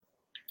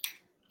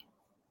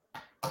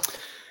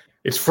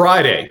It's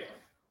Friday.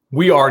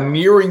 We are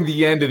nearing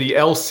the end of the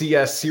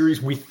LCS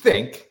series. We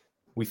think,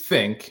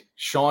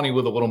 Shawnee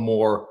with a little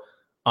more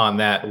on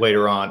that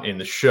later on in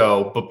the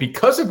show. But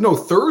because of no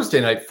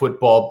Thursday night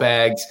football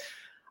bags,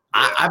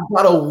 I've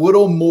got a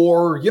little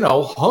more,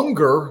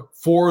 hunger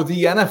for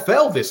the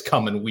NFL this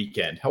coming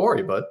weekend. How are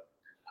you, bud?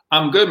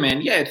 I'm good,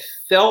 man. Yeah, it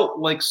felt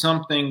like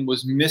something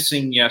was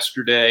missing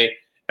yesterday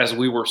as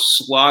we were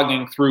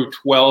slogging through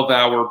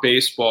 12-hour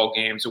baseball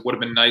games. It would have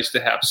been nice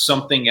to have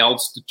something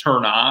else to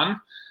turn on.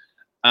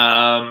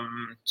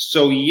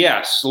 So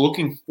yes,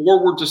 looking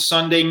forward to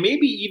Sunday,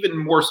 maybe even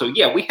more so.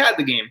 Yeah, we had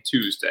the game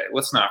Tuesday.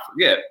 Let's not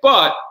forget.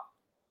 But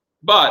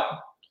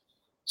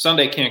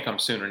Sunday can't come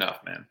soon enough,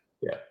 man.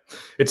 Yeah.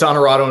 It's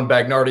Honorado and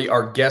Bagnardi.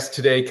 Our guest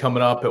today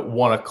coming up at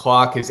 1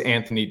 o'clock is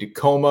Anthony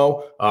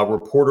DiComo, a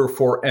reporter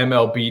for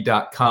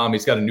MLB.com.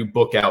 He's got a new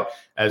book out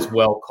as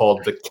well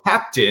called The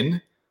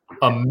Captain,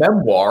 a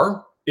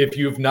memoir. If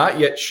you've not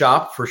yet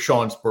shopped for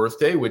Sean's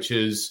birthday, which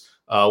is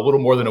a little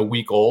more than a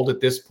week old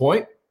at this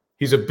point,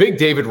 he's a big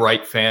David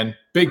Wright fan,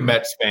 big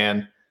Mets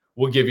fan.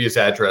 We'll give you his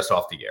address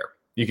off the air.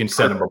 You can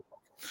send him a book.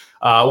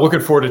 Looking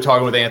forward to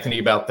talking with Anthony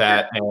about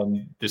that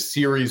and the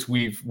series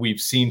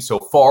we've seen so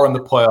far in the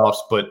playoffs,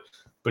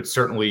 but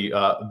certainly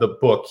the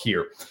book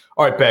here.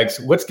 All right, Bags,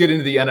 let's get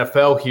into the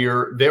NFL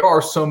here. There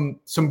are some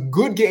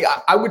good games.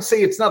 I would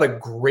say it's not a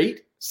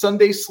great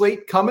Sunday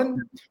slate coming,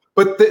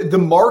 but the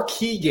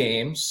marquee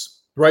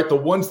games, right, the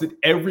ones that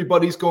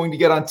everybody's going to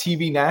get on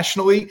TV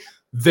nationally,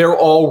 they're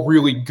all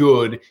really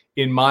good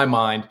in my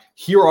mind.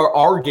 Here are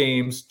our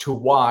games to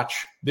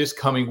watch this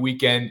coming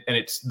weekend, and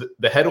it's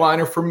the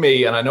headliner for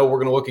me, and I know we're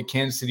going to look at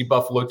Kansas City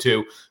Buffalo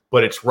too,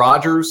 but it's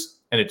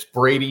Rodgers and it's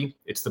Brady.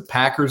 It's the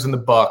Packers and the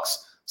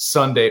Bucks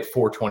Sunday at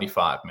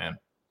 4:25, man.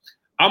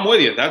 I'm with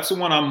you. That's the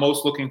one I'm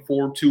most looking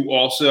forward to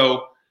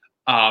also.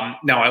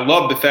 Now, I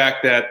love the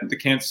fact that the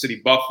Kansas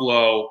City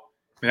Buffalo,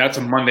 that's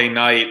a Monday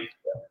night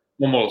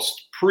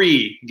almost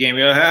pre-game.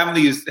 Having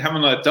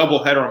a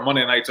doubleheader on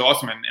Monday night is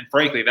awesome, and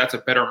frankly, that's a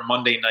better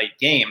Monday night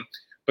game.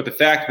 But the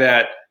fact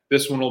that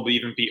this one will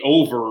even be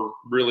over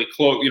really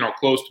close,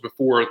 close to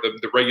before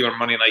the regular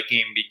Monday night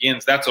game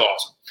begins, that's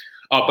awesome.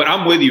 But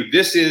I'm with you.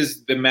 This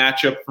is the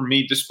matchup for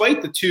me,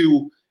 despite the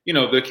two,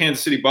 the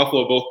Kansas City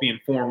Buffalo both being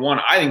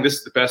 4-1. I think this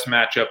is the best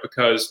matchup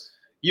because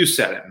you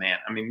said it, man.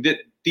 I mean,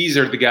 these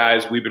are the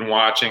guys we've been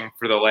watching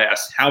for the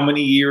last how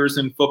many years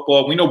in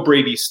football. We know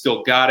Brady's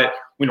still got it.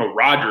 We know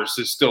Rodgers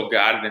has still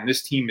got it, and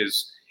this team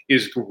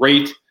is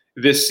great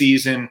this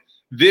season.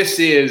 This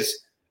is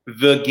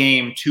the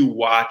game to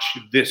watch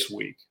this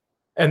week.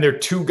 And they're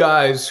two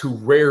guys who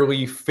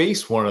rarely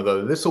face one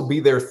another. This will be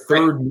their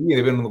third meeting.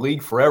 They've been in the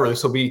league forever.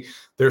 This will be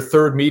their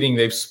third meeting.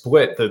 They've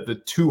split.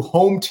 The two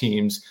home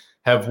teams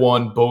have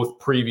won both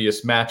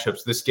previous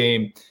matchups. This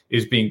game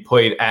is being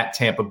played at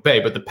Tampa Bay,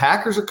 but the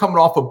Packers are coming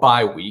off a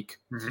bye week.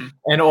 Mm-hmm.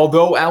 And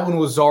although Allen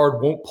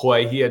Lazard won't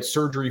play, he had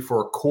surgery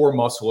for a core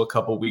muscle a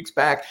couple of weeks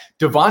back.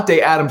 Davante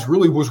Adams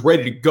really was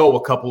ready to go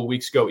a couple of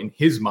weeks ago in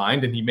his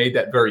mind, and he made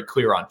that very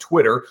clear on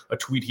Twitter, a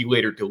tweet he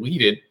later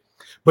deleted.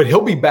 But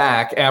he'll be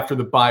back after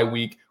the bye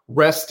week,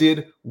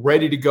 rested,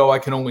 ready to go, I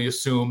can only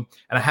assume.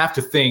 And I have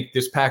to think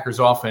this Packers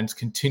offense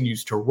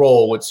continues to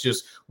roll. It's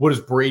just, what does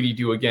Brady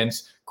do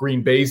against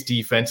Green Bay's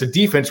defense? A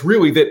defense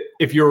really that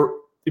if you're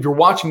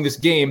watching this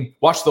game,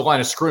 watch the line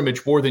of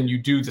scrimmage more than you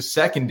do the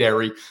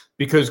secondary,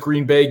 because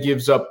Green Bay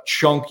gives up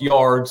chunk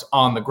yards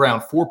on the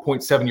ground,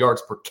 4.7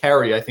 yards per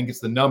carry, I think is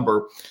the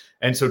number.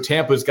 And so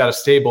Tampa's got a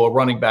stable of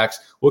running backs.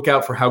 Look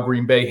out for how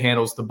Green Bay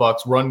handles the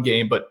Bucs run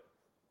game. But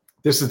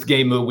this is the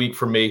game of the week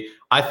for me.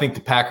 I think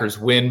the Packers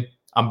win.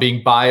 I'm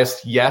being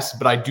biased, yes,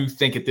 but I do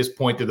think at this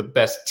point they're the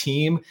best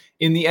team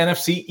in the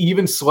NFC,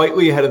 even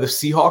slightly ahead of the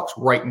Seahawks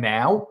right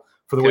now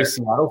for the way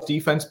Seattle's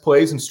defense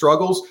plays and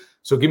struggles.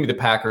 So give me the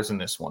Packers in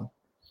this one.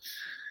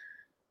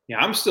 Yeah,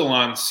 I'm still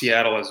on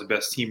Seattle as the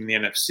best team in the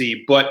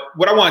NFC. But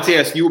what I wanted to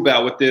ask you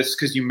about with this,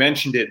 because you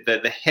mentioned it,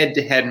 that the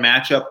head-to-head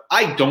matchup,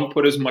 I don't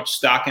put as much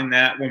stock in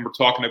that when we're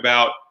talking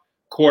about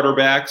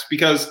quarterbacks,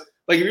 because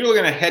if you're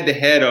looking at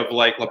head-to-head of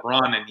like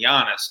LeBron and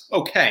Giannis,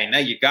 okay, now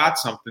you got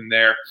something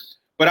there.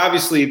 But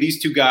obviously,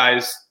 these two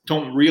guys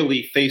don't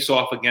really face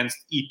off against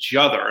each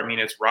other. I mean,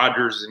 it's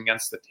Rodgers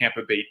against the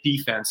Tampa Bay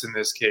defense in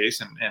this case,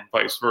 and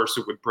vice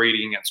versa with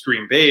Brady against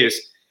Green Bay's.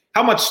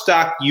 How much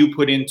stock do you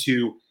put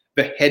into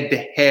the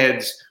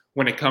head-to-heads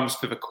when it comes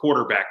to the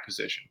quarterback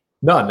position?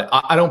 None.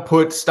 I don't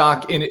put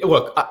stock in it.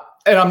 Look,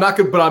 and I'm not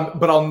good,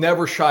 but I'll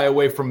never shy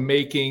away from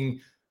making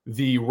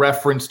the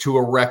reference to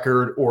a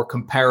record or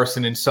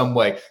comparison in some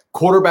way.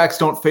 Quarterbacks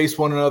don't face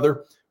one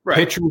another. Right.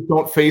 Pitchers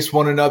don't face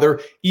one another.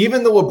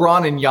 Even the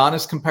LeBron and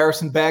Giannis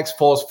comparison bags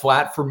falls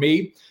flat for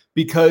me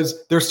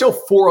because there's still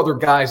four other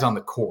guys on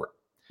the court.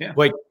 Yeah.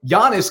 Like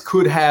Giannis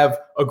could have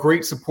a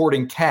great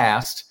supporting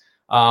cast,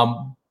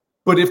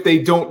 but if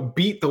they don't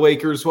beat the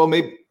Lakers, well,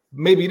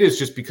 maybe it is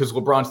just because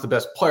LeBron's the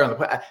best player on the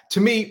planet. To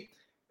me,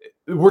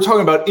 we're talking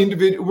about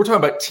we're talking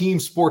about team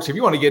sports. If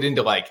you want to get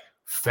into like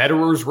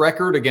Federer's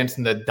record against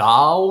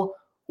Nadal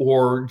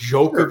or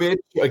Djokovic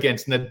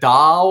against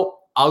Nadal,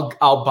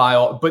 I'll buy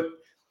all. But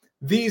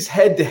these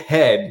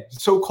head-to-head,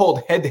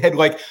 so-called head-to-head,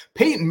 like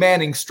Peyton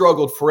Manning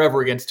struggled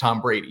forever against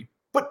Tom Brady.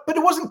 But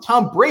it wasn't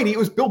Tom Brady. It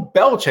was Bill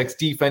Belichick's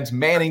defense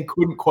Manning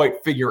couldn't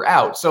quite figure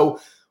out. So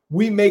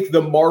we make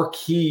the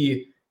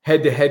marquee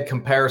head-to-head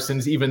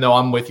comparisons, even though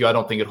I'm with you. I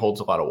don't think it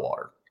holds a lot of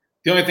water.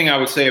 The only thing I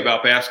would say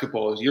about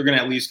basketball is you're going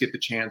to at least get the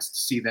chance to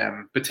see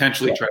them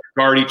potentially try to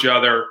guard each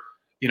other.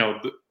 You know,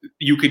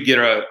 you could get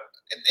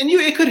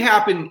it could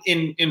happen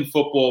in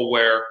football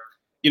where,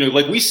 you know,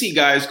 like we see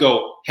guys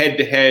go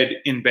head-to-head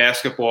in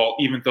basketball,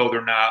 even though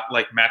they're not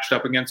like matched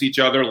up against each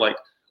other. Like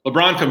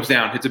LeBron comes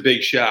down, hits a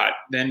big shot.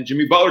 Then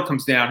Jimmy Butler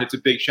comes down, hits a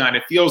big shot.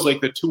 It feels like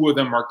the two of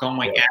them are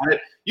going at it.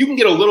 You can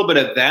get a little bit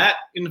of that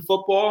in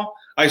football,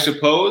 I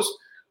suppose.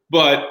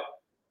 But,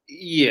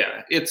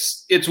 yeah,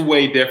 it's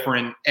way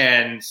different.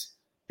 And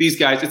these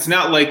guys, it's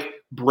not like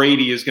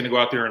Brady is going to go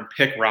out there and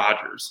pick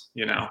Rodgers,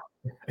 you know.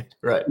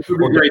 Right.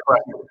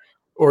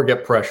 Or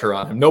get pressure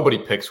on him. Nobody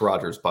picks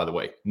Rodgers, by the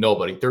way.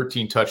 Nobody.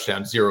 13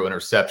 touchdowns, 0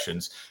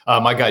 interceptions.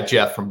 My guy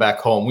Jeff from back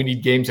home, we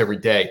need games every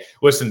day.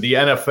 Listen, the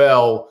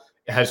NFL –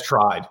 has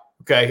tried.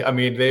 Okay. I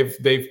mean,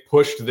 they've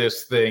pushed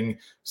this thing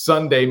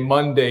Sunday,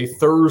 Monday,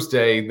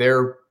 Thursday.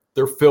 They're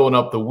filling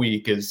up the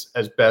week as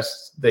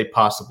best they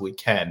possibly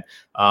can.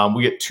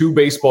 We get 2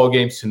 baseball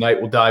games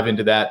tonight. We'll dive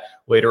into that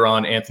later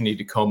on. Anthony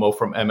DiComo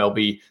from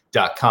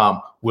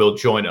MLB.com will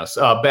join us.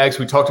 Bags,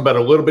 we talked about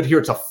it a little bit here.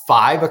 It's a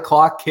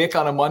 5:00 kick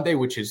on a Monday,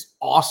 which is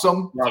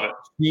awesome. Love it.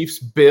 Chiefs,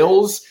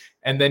 Bills.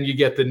 And then you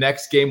get the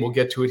next game. We'll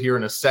get to it here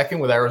in a second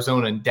with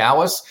Arizona and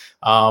Dallas.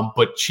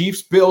 But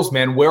Chiefs, Bills,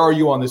 man, where are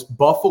you on this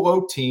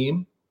Buffalo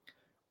team?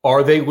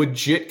 Are they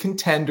legit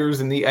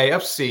contenders in the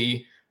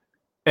AFC?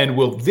 And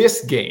will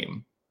this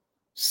game,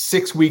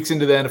 6 weeks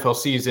into the NFL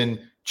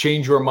season,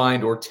 change your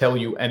mind or tell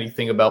you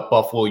anything about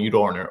Buffalo you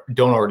don't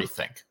already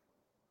think?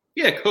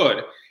 Yeah, it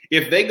could.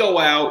 If they go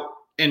out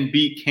and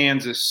beat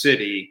Kansas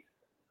City,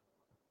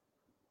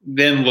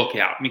 then look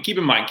out. I mean, keep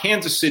in mind,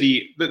 Kansas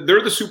City,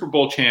 they're the Super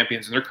Bowl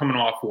champions, and they're coming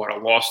off, a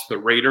loss to the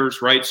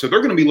Raiders, right? So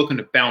they're going to be looking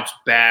to bounce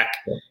back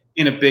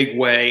in a big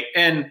way.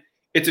 And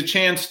it's a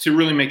chance to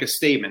really make a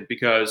statement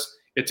because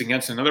it's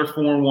against another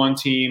 4-1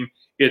 team.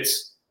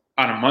 It's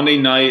on a Monday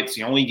night. It's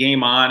the only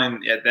game on,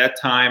 and at that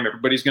time,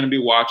 everybody's going to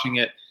be watching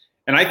it.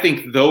 And I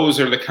think those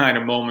are the kind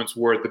of moments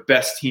where the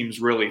best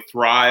teams really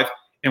thrive.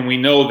 And we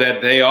know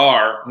that they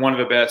are one of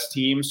the best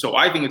teams. So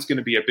I think it's going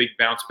to be a big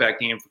bounce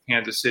back game for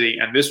Kansas City.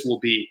 And this will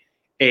be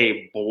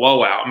a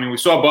blowout. I mean, we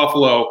saw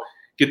Buffalo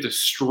get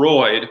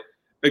destroyed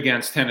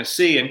against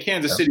Tennessee, and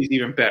Kansas City's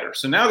even better.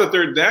 So now that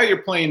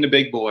you're playing the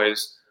big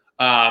boys,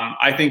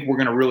 I think we're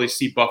going to really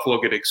see Buffalo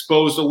get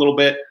exposed a little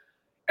bit.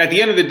 At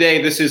the end of the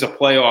day, this is a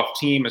playoff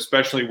team,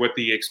 especially with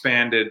the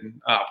expanded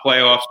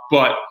playoffs.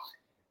 But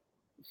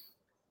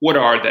what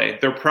are they?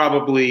 They're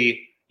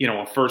probably –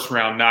 a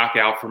first-round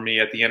knockout for me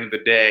at the end of the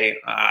day.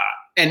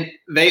 And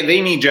they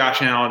need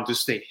Josh Allen to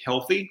stay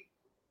healthy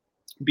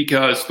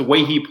because the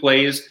way he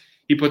plays,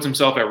 he puts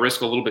himself at risk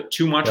a little bit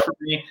too much for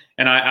me.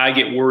 And I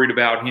get worried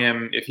about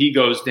him. If he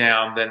goes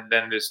down,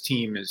 then this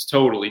team is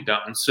totally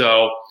done.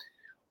 So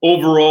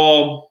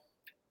overall,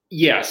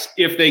 yes,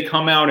 if they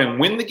come out and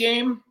win the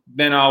game,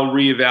 then I'll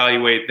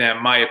reevaluate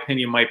them. My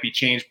opinion might be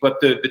changed. But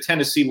the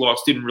Tennessee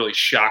loss didn't really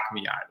shock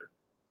me either.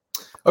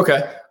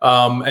 Okay.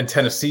 And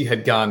Tennessee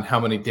had gone how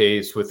many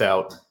days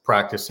without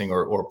practicing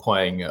or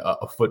playing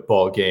a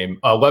football game?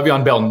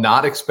 Le'Veon Bell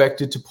not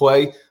expected to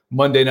play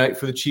Monday night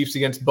for the Chiefs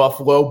against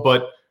Buffalo,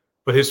 but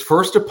his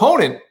first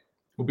opponent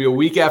will be a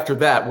week after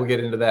that. We'll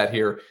get into that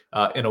here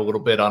in a little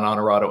bit on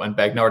Honorado and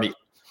Bagnardi.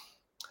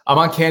 I'm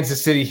on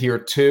Kansas City here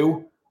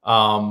too,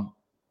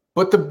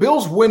 but the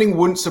Bills winning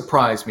wouldn't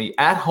surprise me.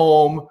 At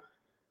home,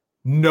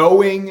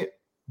 knowing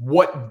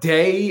what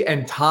day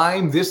and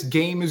time this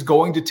game is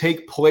going to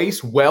take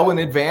place well in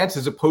advance,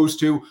 as opposed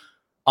to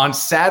on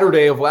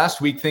Saturday of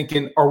last week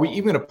thinking, are we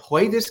even going to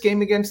play this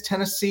game against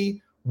Tennessee?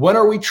 When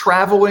are we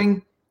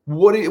traveling?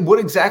 What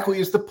exactly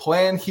is the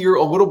plan here?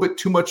 A little bit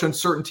too much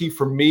uncertainty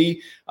for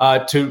me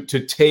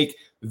to take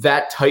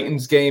that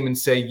Titans game and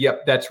say,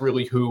 yep, that's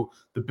really who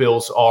the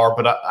Bills are.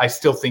 But I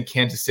still think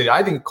Kansas City,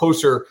 I think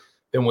closer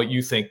than what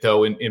you think,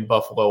 though, in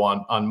Buffalo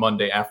on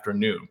Monday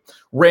afternoon.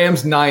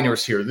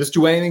 Rams-Niners here. This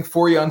do anything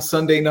for you on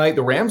Sunday night?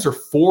 The Rams are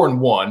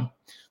 4-1.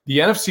 The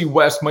NFC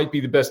West might be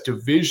the best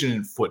division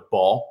in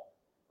football,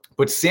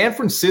 but San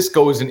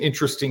Francisco is an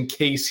interesting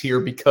case here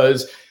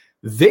because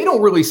they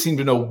don't really seem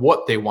to know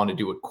what they want to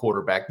do at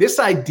quarterback. This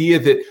idea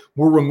that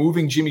we're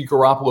removing Jimmy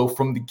Garoppolo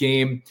from the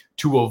game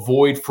to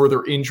avoid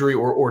further injury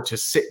or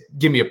to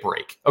give me a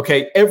break.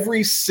 Okay,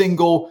 every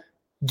single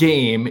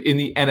game in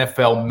the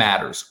NFL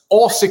matters.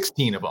 All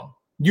 16 of them.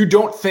 You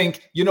don't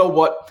think, you know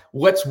what,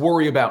 let's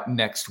worry about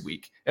next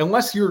week.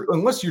 Unless you're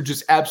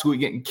just absolutely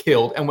getting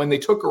killed. And when they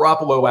took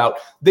Garoppolo out,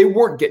 they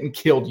weren't getting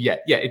killed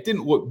yet. Yeah, it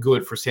didn't look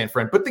good for San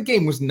Fran, but the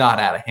game was not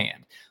out of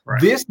hand. Right.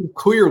 This is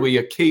clearly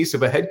a case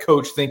of a head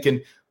coach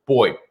thinking,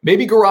 boy,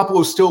 maybe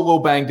Garoppolo's still a little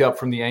banged up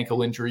from the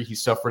ankle injury he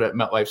suffered at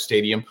MetLife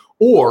Stadium,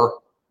 or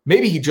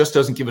maybe he just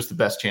doesn't give us the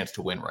best chance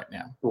to win right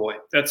now. Boy,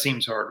 that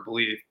seems hard to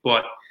believe,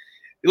 but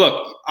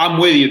look, I'm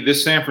with you.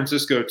 This San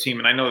Francisco team,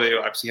 and I know they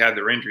obviously had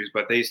their injuries,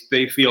 but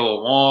they feel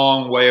a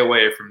long way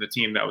away from the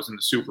team that was in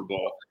the Super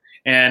Bowl.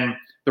 And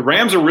the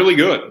Rams are really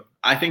good.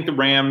 I think the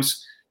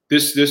Rams,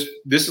 this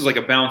is like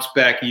a bounce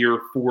back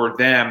year for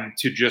them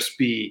to just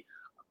be.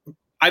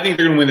 I think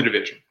they're going to win the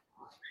division,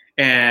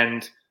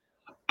 and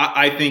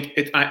I think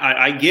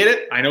I get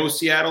it. I know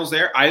Seattle's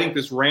there. I think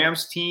this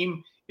Rams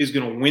team is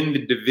going to win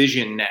the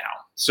division now.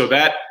 So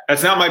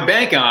that's not my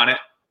bank on it.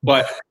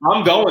 But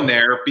I'm going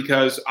there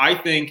because I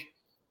think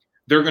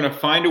they're going to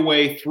find a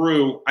way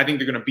through. I think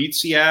they're going to beat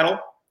Seattle,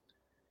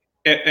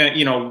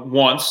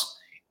 once.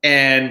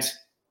 And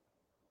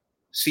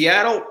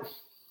Seattle's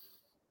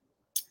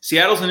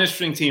an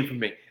interesting team for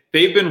me.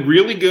 They've been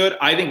really good.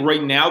 I think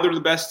right now they're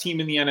the best team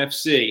in the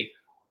NFC.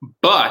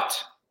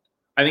 But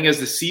I think as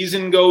the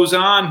season goes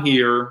on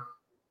here,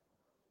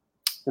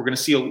 we're going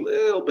to see a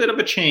little bit of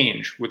a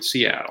change with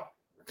Seattle.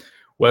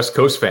 West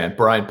Coast fan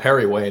Brian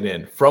Perry weighing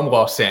in from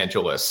Los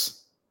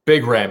Angeles.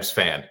 Big Rams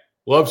fan.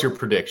 Loves your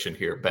prediction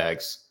here,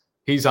 Bags.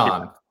 He's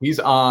on. He's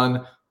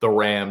on the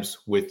Rams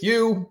with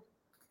you.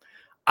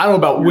 I don't know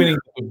about winning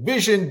the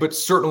division, but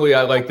certainly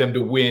I like them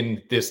to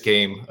win this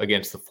game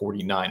against the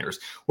 49ers.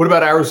 What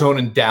about Arizona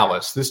and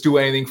Dallas? This do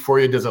anything for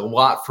you? Does a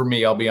lot for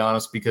me, I'll be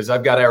honest, because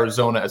I've got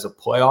Arizona as a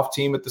playoff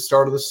team at the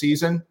start of the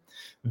season.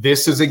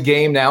 This is a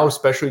game now,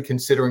 especially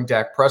considering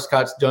Dak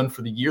Prescott's done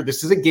for the year.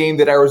 This is a game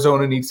that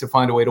Arizona needs to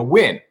find a way to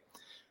win.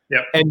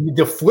 Yep. And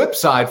the flip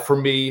side for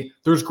me,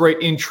 there's great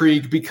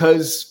intrigue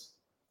because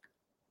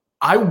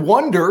I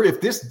wonder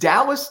if this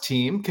Dallas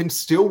team can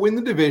still win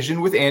the division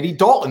with Andy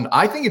Dalton.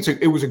 I think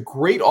it was a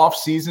great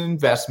offseason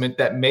investment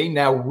that may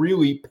now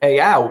really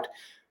pay out,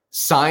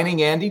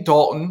 signing Andy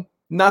Dalton.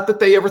 Not that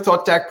they ever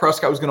thought Dak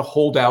Prescott was going to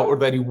hold out or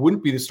that he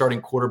wouldn't be the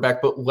starting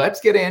quarterback, but let's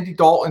get Andy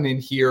Dalton in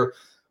here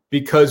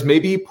because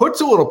maybe he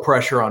puts a little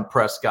pressure on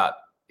Prescott.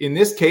 In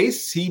this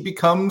case, he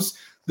becomes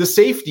the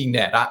safety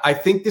net. I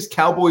think this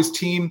Cowboys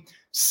team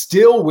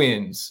still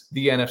wins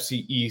the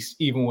NFC East,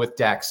 even with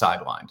Dak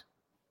sidelined.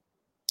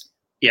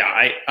 Yeah,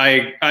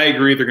 I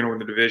agree they're going to win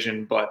the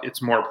division, but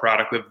it's more a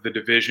product of the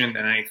division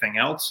than anything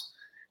else.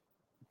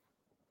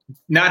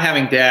 Not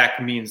having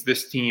Dak means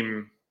this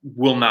team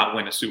will not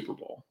win a Super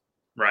Bowl,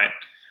 right?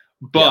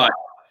 But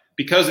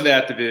because of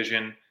that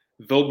division,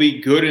 they'll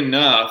be good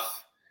enough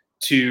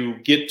to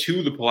get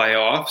to the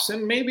playoffs,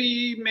 and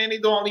maybe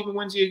Dalton even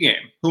wins you a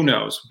game. Who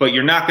knows? But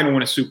you're not going to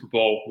win a Super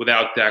Bowl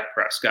without Dak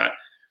Prescott.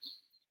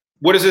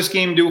 What does this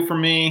game do for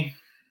me?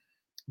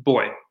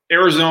 Boy,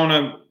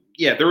 Arizona,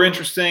 yeah, they're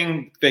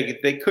interesting.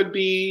 They could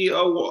be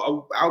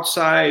a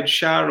outside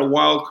shot at a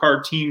wild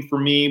card team for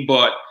me,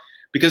 but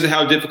because of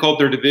how difficult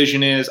their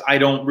division is, I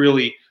don't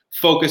really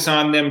focus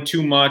on them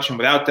too much. And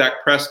without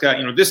Dak Prescott,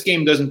 this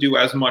game doesn't do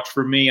as much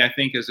for me, I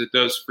think, as it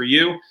does for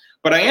you.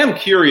 But I am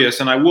curious,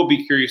 and I will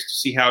be curious to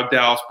see how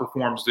Dallas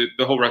performs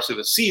the whole rest of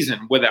the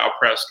season without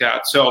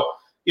Prescott. So,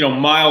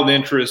 mild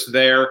interest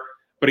there.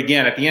 But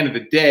again, at the end of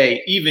the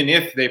day, even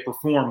if they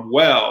perform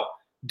well,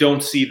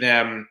 don't see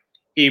them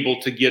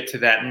able to get to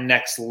that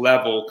next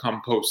level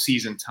come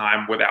postseason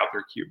time without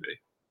their QB.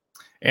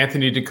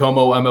 Anthony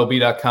DiComo,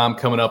 MLB.com,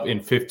 coming up in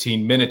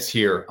 15 minutes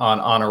here on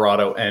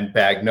Honorado and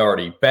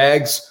Bagnardi.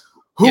 Bags,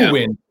 who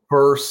wins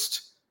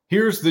first?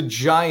 Here's the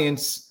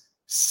Giants'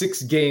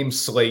 6-game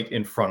slate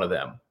in front of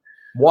them.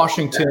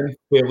 Washington,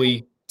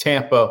 Philly,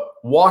 Tampa,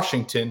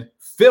 Washington,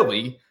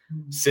 Philly,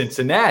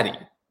 Cincinnati.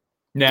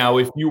 Now,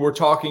 if you were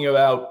talking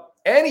about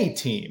any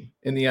team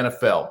in the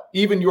NFL,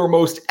 even your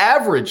most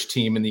average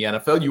team in the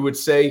NFL, you would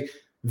say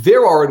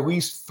there are at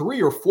least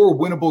 3 or 4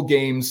 winnable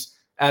games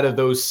out of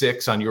those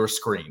 6 on your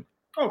screen.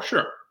 Oh,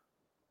 sure.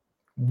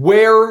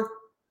 Where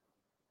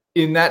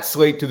in that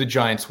slate do the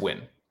Giants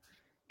win?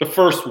 The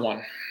first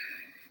one.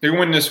 They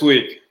win this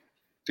week.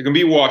 They're going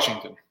to beat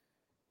Washington.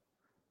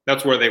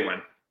 That's where they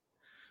win.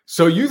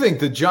 So you think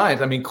the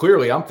Giants,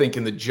 clearly I'm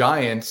thinking the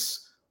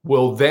Giants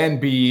will then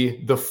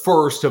be the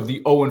first of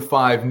the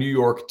 0-5 New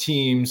York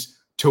teams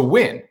to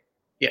win.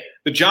 Yeah,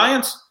 the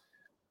Giants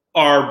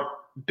are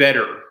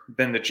better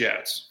than the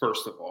Jets,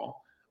 first of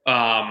all.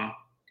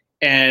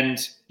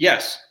 And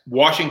yes,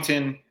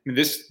 Washington,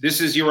 this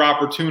is your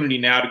opportunity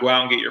now to go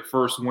out and get your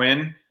first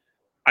win.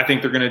 I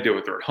think they're going to do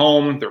it. They're at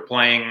home. They're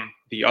playing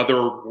the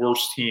other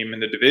worst team in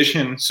the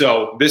division.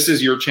 So this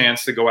is your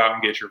chance to go out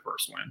and get your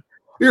first win.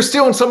 You're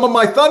stealing some of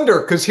my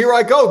thunder because here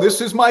I go. This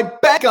is my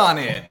bet on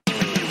it.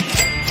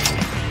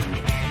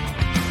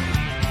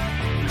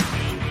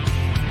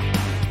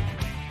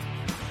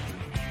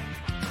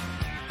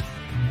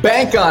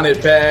 Bank on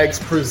It, Bags,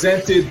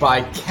 presented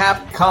by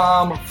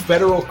Capcom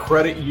Federal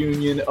Credit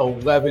Union,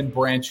 11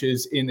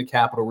 branches in the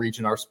Capital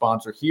Region, our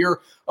sponsor here,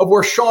 of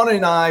where Sean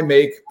and I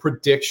make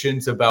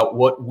predictions about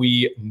what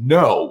we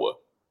know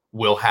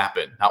will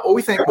happen. Not what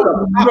we think, but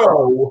what we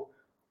know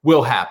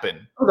will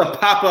happen. The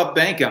pop-up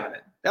bank on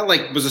it. That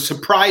was a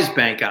surprise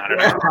bank on it.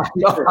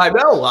 I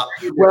know.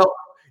 Well,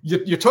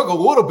 you took a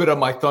little bit of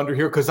my thunder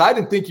here because I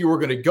didn't think you were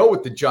going to go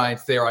with the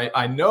Giants there.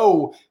 I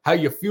know how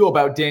you feel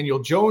about Daniel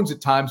Jones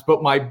at times,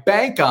 but my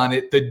bank on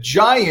it, the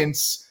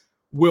Giants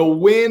will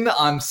win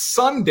on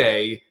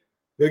Sunday.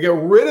 They'll get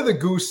rid of the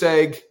goose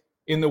egg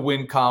in the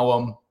win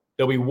column.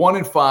 They'll be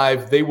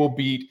 1-5. They will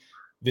beat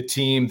the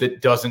team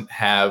that doesn't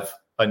have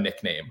a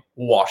nickname,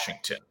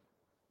 Washington.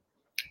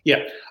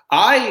 Yeah,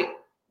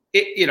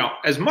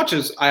 as much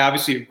as I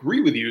obviously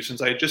agree with you,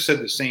 since I just said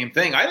the same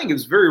thing, I think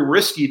it's very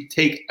risky to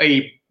take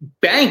a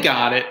bank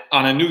on it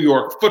on a New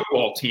York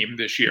football team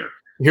this year.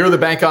 Here are the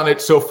bank on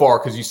it so far,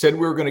 because you said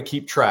we were going to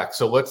keep track.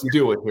 So let's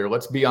do it here.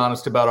 Let's be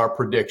honest about our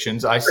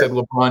predictions. I said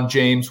LeBron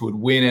James would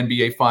win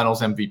NBA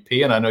Finals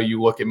MVP, and I know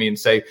you look at me and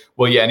say,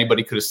 well, yeah,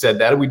 anybody could have said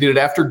that. And we did it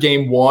after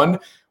game one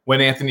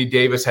when Anthony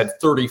Davis had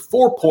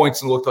 34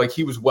 points and looked like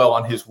he was well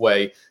on his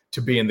way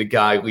to being the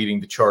guy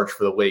leading the charge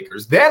for the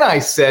Lakers. Then I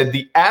said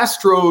the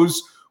Astros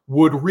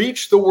would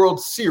reach the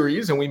World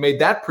Series, and we made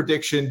that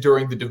prediction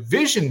during the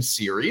division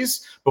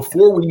series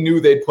before we knew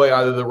they'd play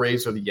either the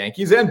Rays or the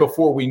Yankees, and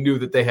before we knew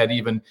that they had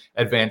even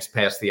advanced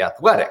past the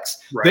Athletics.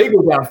 Right. They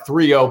go down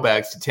 3-0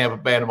 bags to Tampa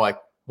Bay, and I'm like,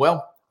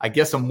 well, I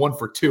guess I'm 1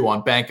 for 2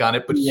 on bank on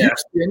it. But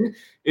Houston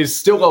is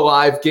still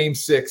alive. Game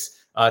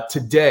 6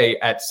 today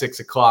at 6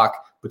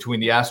 o'clock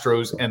between the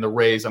Astros and the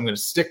Rays. I'm going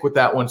to stick with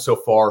that one so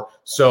far.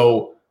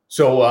 So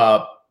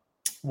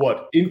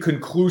what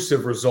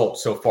inconclusive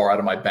results so far out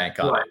of my bank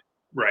on it?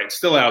 Right.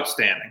 Still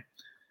outstanding.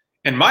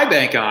 And my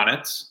banks on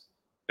it.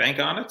 My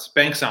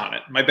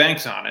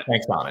bank's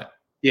on it.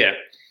 Yeah.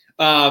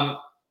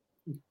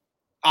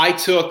 I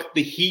took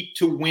the Heat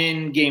to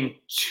win game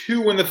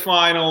 2 in the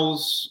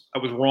finals. I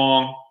was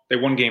wrong. They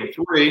won game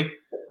 3.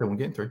 They won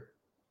game 3.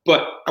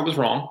 But I was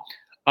wrong.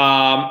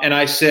 And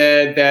I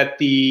said that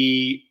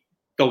the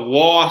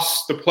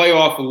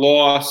playoff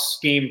loss,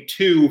 game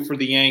 2 for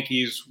the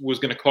Yankees was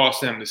going to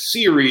cost them the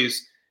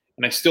series.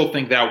 And I still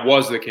think that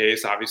was the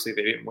case. Obviously,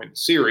 they didn't win the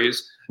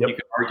series. Yep. You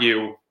can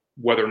argue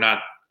whether or not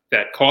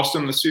that cost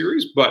them the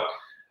series, but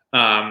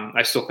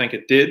I still think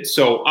it did.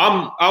 So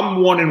I'm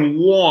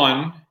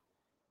 1-1,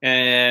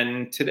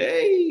 and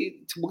today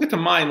we'll get to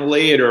mine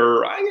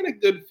later. I get a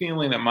good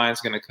feeling that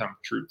mine's going to come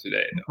true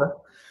today. Okay.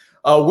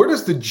 Where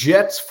does the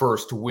Jets'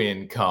 first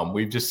win come?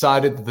 We've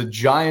decided that the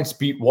Giants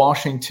beat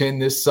Washington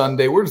this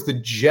Sunday. Where does the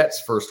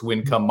Jets' first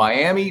win come?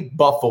 Miami,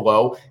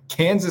 Buffalo,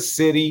 Kansas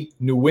City,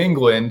 New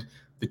England,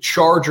 the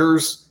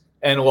Chargers,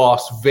 and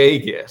Las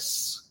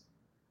Vegas.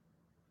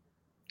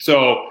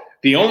 So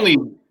the only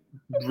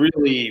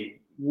really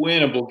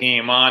winnable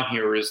game on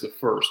here is the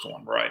first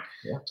one, right?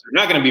 Yeah. So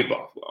they're not going to beat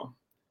Buffalo.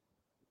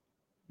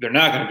 They're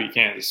not going to beat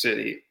Kansas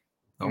City.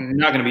 No. They're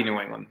not going to beat New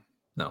England.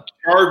 No.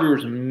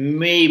 Chargers,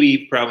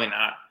 maybe, probably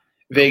not.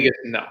 Vegas,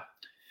 no.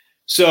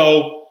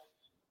 So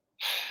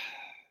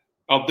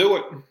I'll do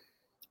it.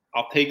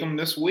 I'll take them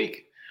this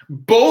week.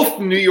 Both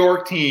New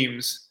York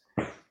teams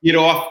get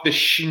off the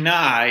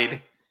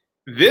schneid.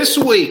 This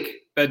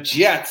week, the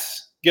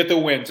Jets get the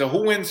win. So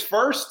who wins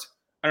first?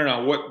 I don't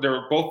know.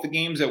 They're both the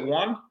games at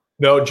 1?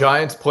 No,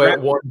 Giants play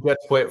at 1,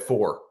 Jets play at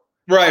 4.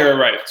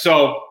 Right.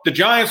 So the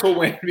Giants will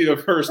win, be the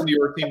first New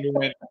York team to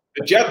win.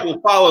 The Jets will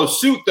follow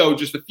suit, though,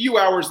 just a few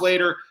hours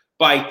later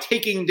by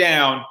taking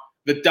down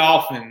the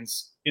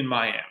Dolphins in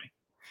Miami.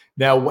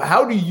 Now,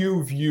 how do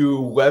you view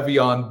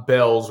Le'Veon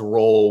Bell's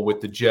role with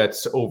the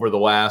Jets over the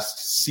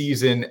last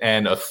season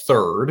and a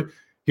third?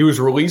 He was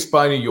released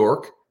by New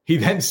York. He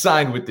then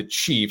signed with the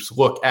Chiefs.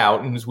 Look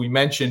out. And as we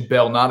mentioned,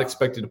 Bell not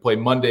expected to play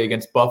Monday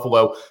against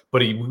Buffalo,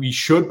 but he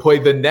should play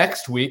the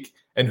next week.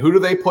 And who do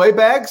they play,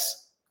 Bags?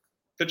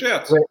 The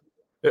Jets.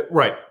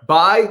 Right.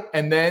 Bye,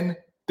 and then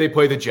they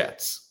play the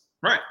Jets.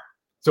 Right.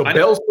 So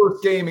Bell's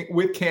first game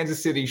with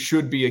Kansas City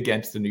should be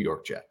against the New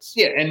York Jets.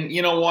 Yeah, and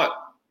you know what?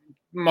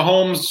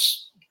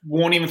 Mahomes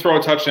won't even throw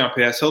a touchdown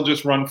pass. He'll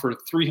just run for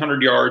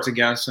 300 yards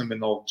against them,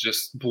 and they'll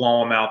just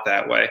blow him out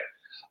that way.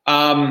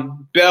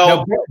 Bell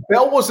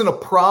wasn't a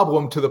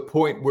problem to the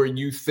point where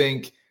you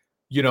think,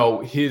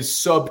 his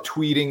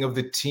subtweeting of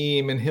the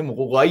team and him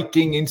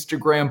liking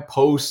Instagram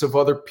posts of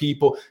other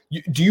people.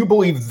 Do you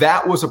believe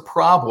that was a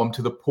problem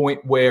to the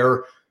point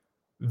where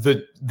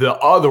the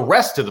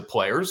rest of the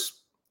players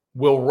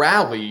will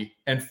rally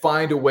and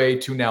find a way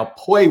to now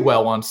play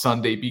well on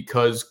Sunday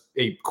because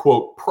a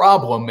quote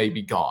problem may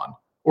be gone?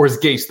 Or is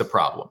Gase the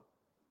problem?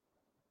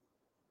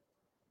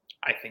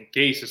 I think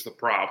Gase is the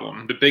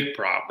problem, the big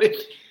problem.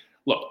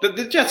 Look,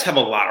 the Jets have a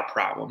lot of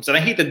problems, and I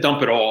hate to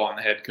dump it all on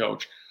the head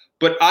coach,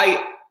 but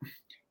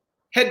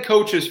head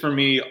coaches for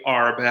me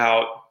are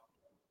about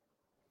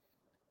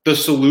the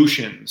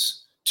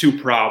solutions to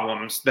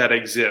problems that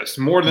exist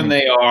more than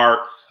they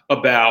are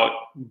about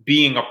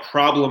being a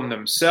problem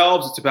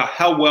themselves. It's about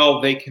how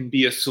well they can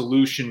be a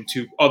solution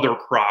to other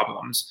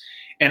problems.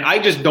 And I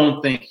just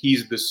don't think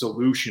he's the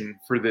solution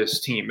for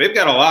this team. They've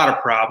got a lot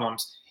of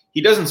problems.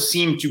 He doesn't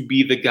seem to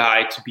be the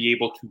guy to be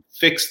able to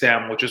fix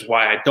them, which is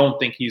why I don't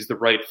think he's the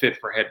right fit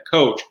for head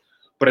coach.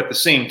 But at the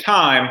same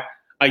time,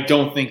 I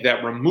don't think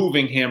that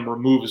removing him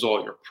removes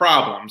all your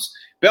problems.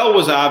 Bell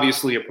was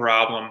obviously a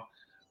problem,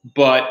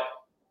 but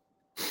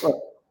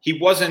he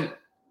wasn't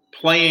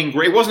playing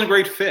great. It wasn't a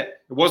great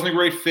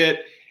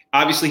fit.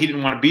 Obviously, he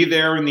didn't want to be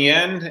there in the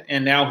end,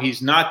 and now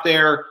he's not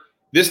there.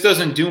 this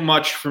doesn't do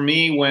much for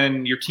me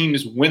when your team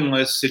is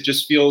winless. It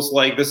just feels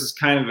like this is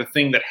kind of the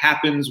thing that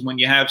happens when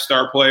you have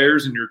star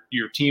players and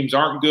your teams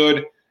aren't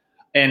good.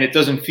 And it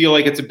doesn't feel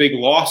like it's a big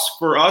loss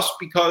for us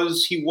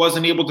because he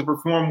wasn't able to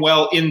perform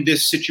well in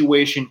this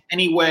situation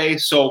anyway.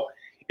 So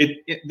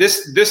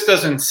this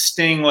doesn't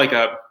sting like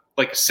a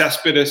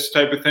Cespedes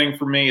type of thing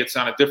for me. It's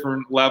on a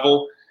different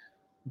level,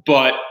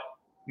 but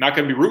not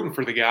going to be rooting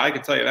for the guy. I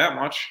can tell you that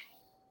much.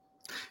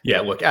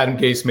 Yeah, look, Adam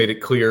Gase made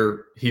it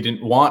clear he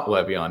didn't want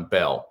Le'Veon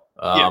Bell,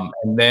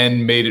 and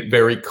then made it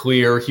very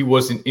clear he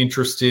wasn't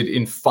interested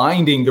in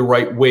finding the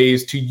right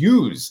ways to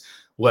use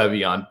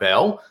Le'Veon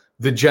Bell.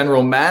 The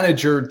general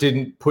manager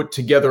didn't put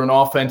together an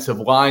offensive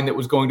line that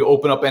was going to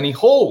open up any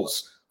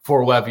holes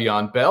for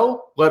Le'Veon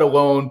Bell, let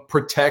alone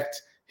protect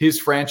his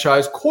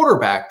franchise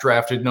quarterback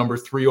drafted number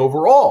 3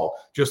 overall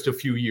just a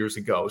few years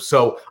ago.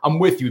 So I'm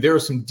with you. There are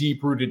some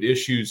deep-rooted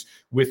issues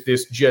with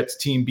this Jets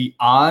team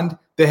beyond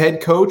the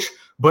head coach,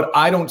 but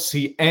I don't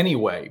see any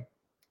way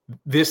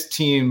this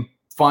team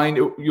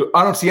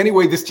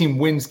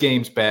wins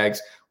games,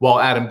 Bags, while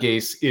Adam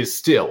Gase is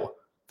still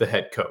the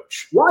head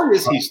coach. Why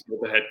is he still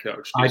the head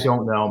coach? I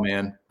don't know,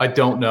 man. I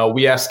don't know.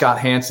 We asked Scott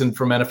Hansen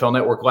from NFL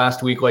Network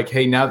last week, like,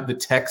 hey, now that the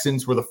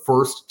Texans were the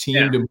first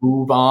team to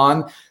move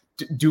on,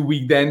 do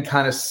we then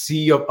kind of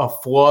see a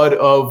flood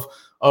of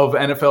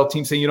NFL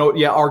teams saying,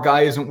 our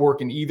guy isn't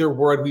working either.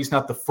 We're at least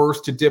not the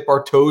first to dip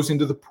our toes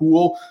into the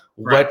pool.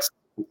 Right.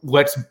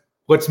 Let's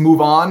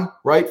move on,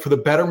 right, for the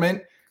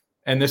betterment.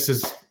 And this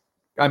is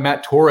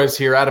Matt Torres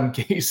here. Adam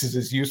Gase is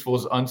as useful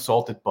as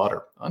unsalted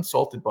butter.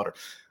 Unsalted butter.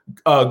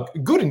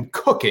 Good in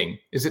cooking.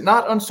 Is it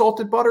not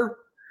unsalted butter?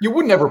 You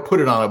would never put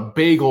it on a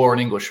bagel or an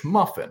English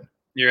muffin.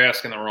 You're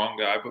asking the wrong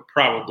guy, but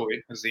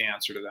probably is the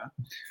answer to that.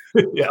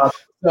 Yeah.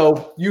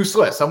 So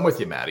useless. I'm with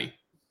you, Matty.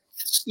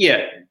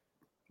 Yeah.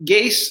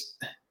 Gase,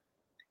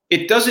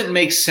 it doesn't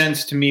make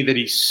sense to me that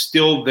he's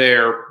still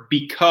there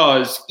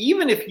because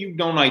even if you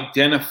don't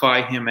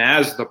identify him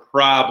as the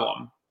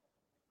problem,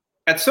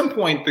 at some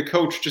point the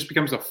coach just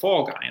becomes a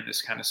fall guy in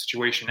this kind of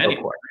situation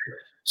anyway.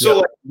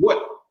 So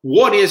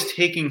what is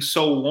taking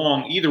so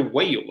long either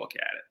way you look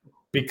at it?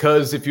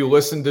 Because if you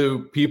listen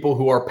to people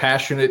who are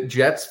passionate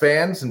Jets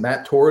fans, and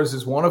Matt Torres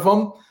is one of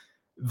them,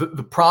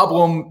 the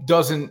problem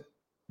doesn't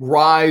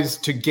rise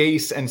to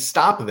Gase and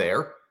stop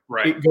there.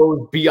 Right. It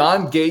goes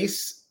beyond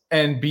Gase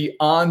and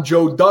beyond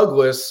Joe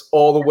Douglas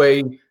all the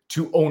way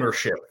to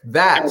ownership.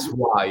 That's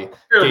why.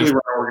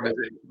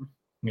 Organization.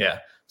 Yeah.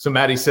 So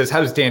Matty says,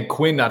 how does Dan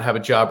Quinn not have a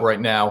job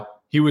right now?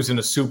 He was in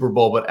a Super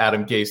Bowl, but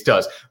Adam Gase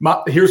does.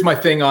 Here's my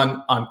thing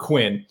on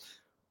Quinn.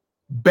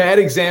 Bad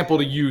example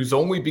to use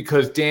only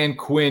because Dan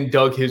Quinn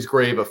dug his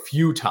grave a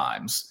few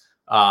times.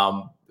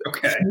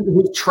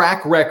 His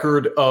track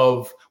record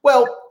of,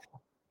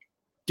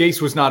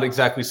 Gase was not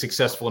exactly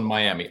successful in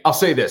Miami. I'll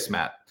say this,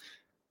 Matt.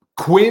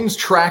 Quinn's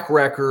track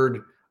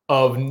record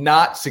of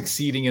not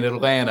succeeding in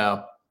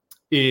Atlanta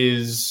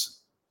is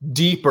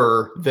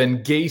deeper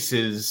than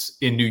Gase's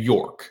in New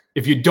York.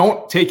 If you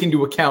don't take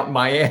into account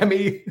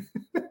Miami,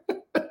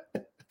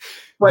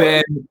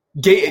 then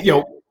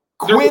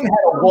Quinn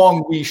had a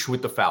long leash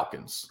with the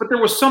Falcons. But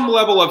there was some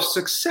level of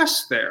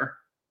success there,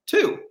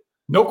 too.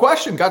 No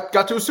question.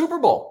 Got to a Super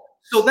Bowl.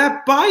 So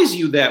that buys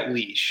you that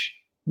leash.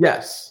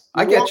 Yes,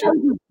 I get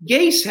you.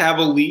 Gase have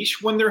a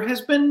leash when there has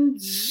been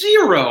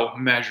zero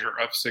measure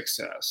of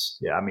success.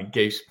 Yeah, I mean,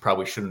 Gase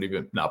probably shouldn't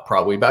even, not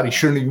probably, but he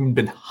shouldn't have even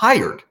been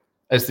hired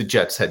as the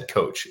Jets head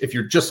coach if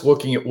you're just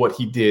looking at what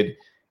he did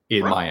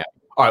in Miami.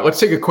 All right, let's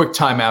take a quick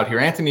timeout here.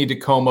 Anthony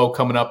DiComo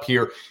coming up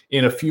here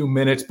in a few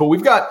minutes, but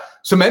we've got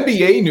some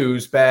NBA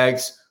news,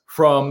 Bags,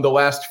 from the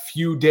last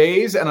few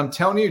days, and I'm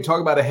telling you,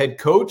 talk about a head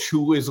coach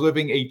who is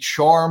living a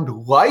charmed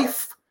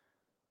life.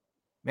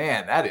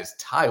 Man, that is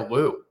Ty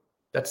Lue.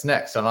 That's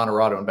next on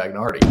Honorado and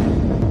Bagnardi.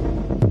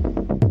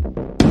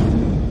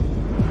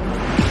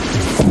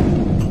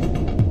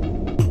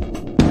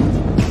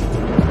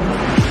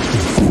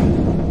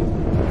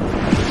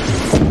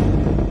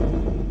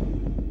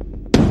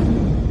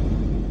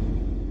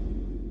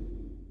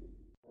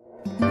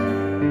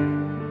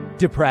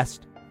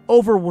 Depressed,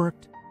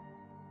 overworked,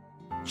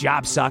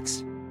 job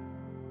sucks,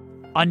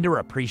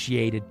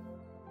 underappreciated.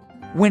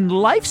 When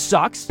life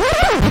sucks,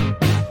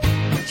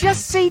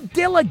 just say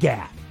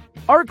Dillagaff.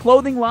 Our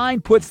clothing line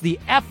puts the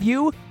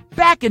FU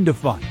back into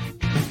fun.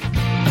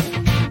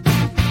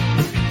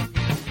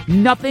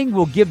 Nothing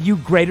will give you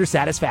greater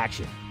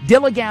satisfaction.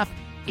 Dillagaff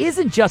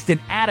isn't just an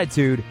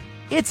attitude,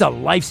 it's a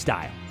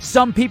lifestyle.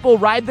 Some people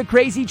ride the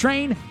crazy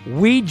train,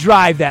 we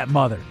drive that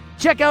mother.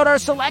 Check out our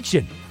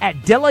selection at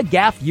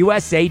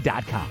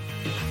DillagaffUSA.com.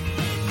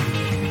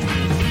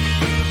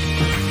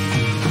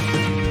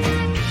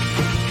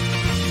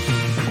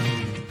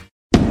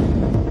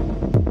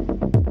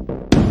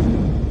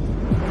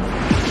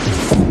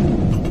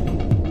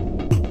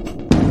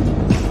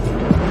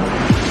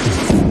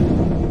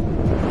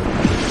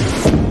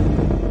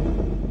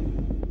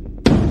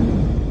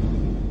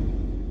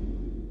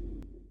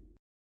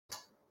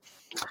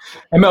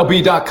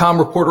 MLB.com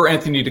reporter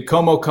Anthony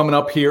DiComo coming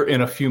up here in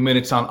a few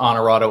minutes on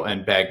Honorado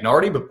and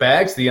Bagnardi. But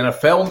Bags, the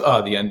NBA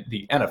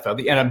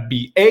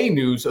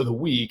news of the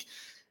week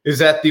is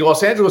that the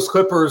Los Angeles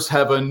Clippers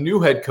have a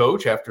new head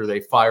coach after they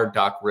fired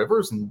Doc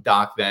Rivers, and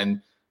Doc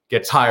then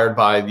gets hired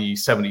by the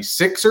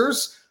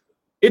 76ers.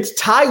 It's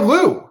Ty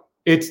Lue.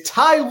 It's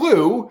Ty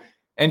Lue,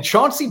 and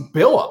Chauncey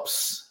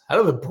Billups out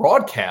of the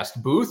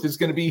broadcast booth is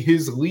going to be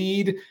his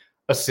lead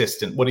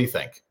assistant. What do you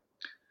think?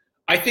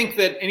 I think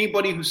that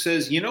anybody who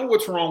says, you know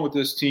what's wrong with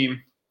this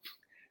team?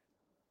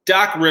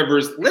 Doc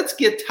Rivers, let's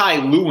get Ty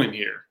Lue in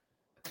here.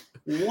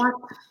 What?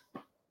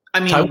 I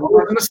mean, Ty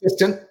Lue is an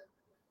assistant.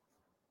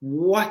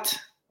 What?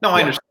 No, I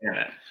understand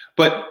that.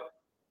 But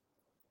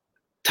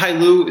Ty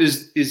Lue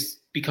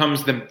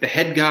becomes the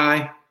head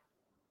guy.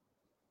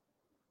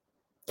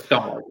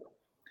 No.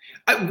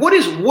 What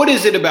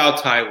is it about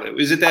Ty Lue?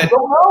 Is it that? I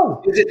don't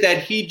know. Is it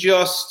that he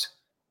just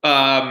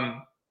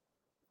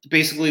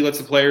basically lets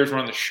the players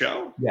run the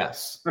show?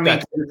 Yes. I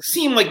mean, it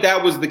seemed like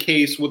that was the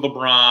case with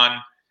LeBron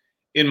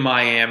in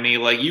Miami.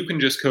 Like, you can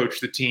just coach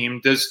the team.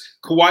 Does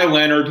Kawhi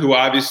Leonard, who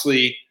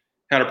obviously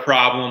had a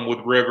problem with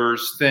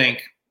Rivers,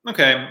 think,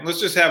 okay, let's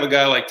just have a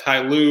guy like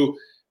Ty Lue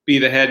be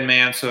the head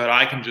man so that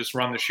I can just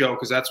run the show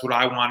because that's what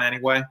I want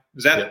anyway?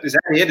 Is that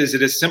it? Is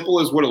it as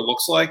simple as what it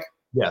looks like?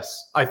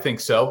 Yes, I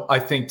think so. I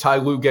think Ty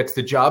Lue gets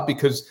the job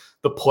because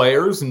the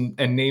players, and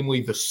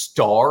namely the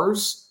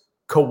stars,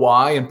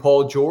 Kawhi and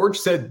Paul George,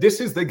 said,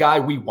 this is the guy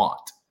we want.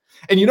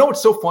 And you know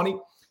what's so funny?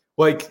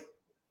 Like,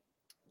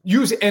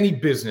 use any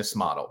business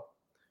model.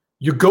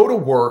 You go to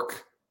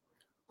work.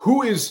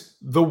 Who is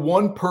the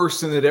one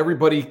person that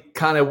everybody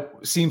kind of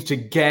seems to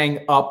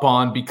gang up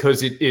on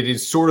because it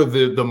is sort of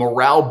the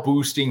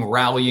morale-boosting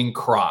rallying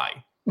cry,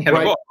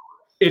 right?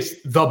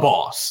 It's the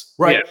boss,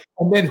 right? Yeah.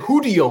 And then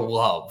who do you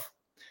love?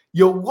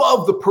 You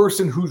love the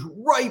person who's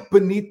right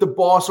beneath the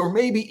boss, or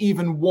maybe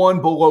even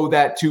one below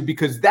that too,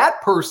 because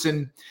that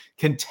person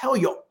can tell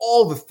you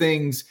all the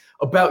things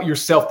about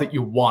yourself that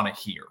you want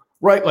to hear,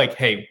 right? Like,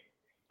 hey,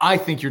 I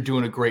think you're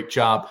doing a great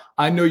job.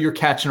 I know you're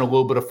catching a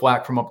little bit of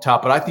flack from up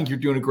top, but I think you're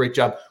doing a great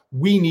job.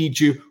 We need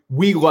you.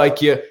 We like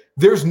you.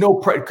 There's no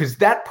pressure because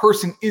that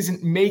person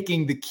isn't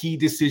making the key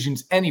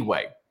decisions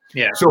anyway.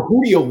 Yeah. So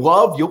who do you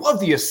love? You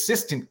love the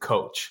assistant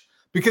coach,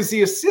 because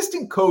the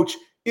assistant coach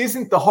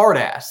isn't the hard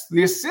ass.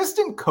 The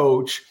assistant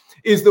coach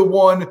is the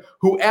one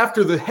who,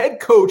 after the head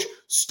coach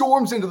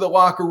storms into the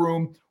locker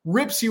room,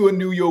 rips you a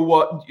new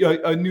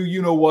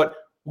you know what,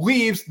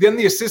 leaves, then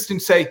the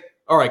assistants say,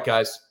 all right,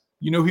 guys,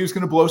 you know he was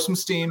going to blow some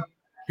steam.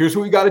 Here's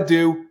what we got to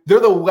do. They're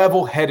the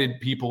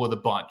level-headed people of the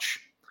bunch.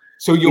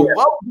 So you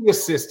love the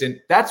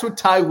assistant. That's what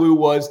Ty Lue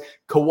was.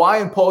 Kawhi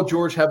and Paul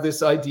George have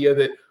this idea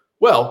that,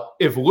 well,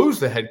 if Lue's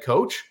the head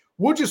coach,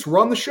 we'll just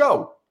run the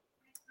show.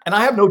 And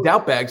I have no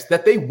doubt, Bags,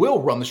 that they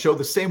will run the show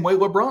the same way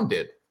LeBron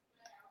did.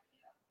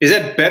 Is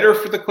that better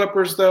for the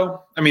Clippers,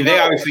 though? I mean, they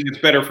obviously think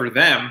it's better for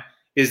them.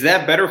 Is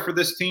that better for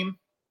this team?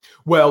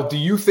 Well, do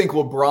you think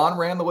LeBron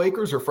ran the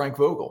Lakers or Frank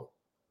Vogel?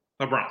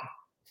 LeBron.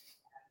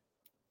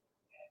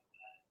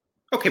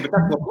 Okay, but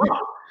that's LeBron.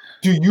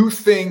 Do you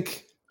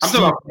think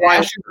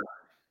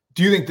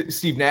Do you think that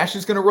Steve Nash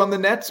is going to run the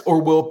Nets,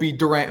 or will it be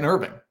Durant and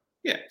Irving?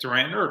 Yeah,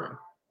 Durant and Irving.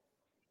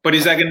 But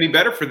is that going to be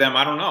better for them?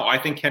 I don't know. I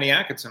think Kenny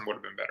Atkinson would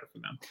have been better for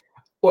them.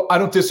 Well, I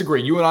don't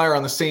disagree. You and I are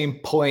on the same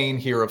plane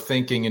here of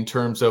thinking in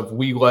terms of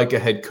we like a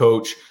head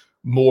coach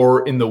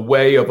more in the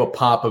way of a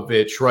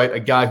Popovich, right? A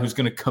guy who's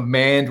going to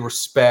command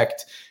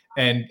respect,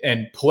 and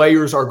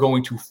players are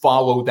going to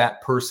follow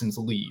that person's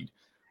lead.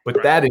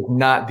 But that is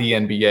not the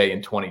NBA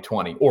in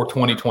 2020 or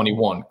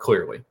 2021,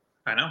 clearly.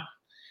 I know.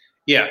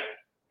 Yeah.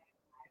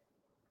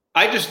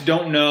 I just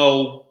don't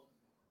know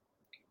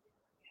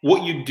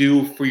what you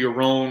do for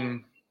your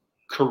own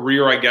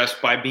career, I guess,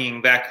 by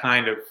being that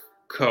kind of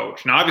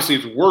coach. Now, obviously,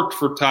 it's worked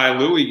for Ty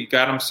Lue. He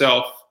got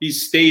himself,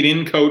 he's stayed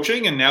in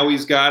coaching, and now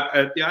he's got,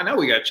 I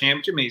know he got a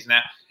championship,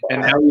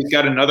 and now he's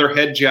got another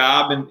head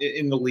job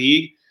in the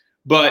league.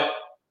 But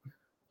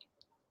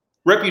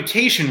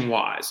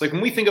reputation-wise, like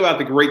when we think about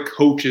the great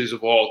coaches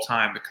of all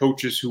time, the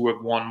coaches who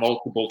have won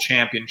multiple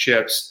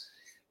championships,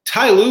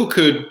 Ty Lue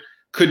could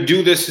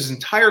do this his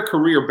entire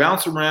career,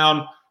 bounce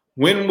around,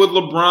 win with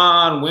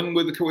LeBron, win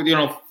with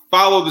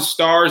follow the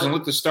stars and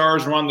let the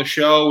stars run the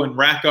show and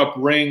rack up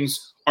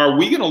rings. Are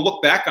we going to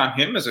look back on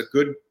him as a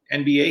good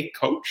NBA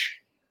coach?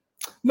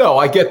 No,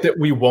 I get that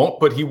we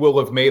won't, but he will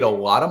have made a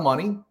lot of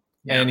money,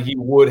 and he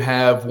would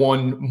have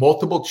won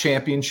multiple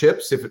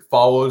championships if it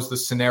follows the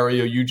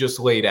scenario you just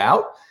laid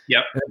out.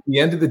 Yep. And at the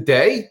end of the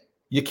day,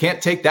 you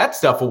can't take that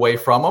stuff away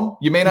from him.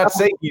 You may not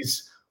say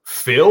he's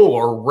Phil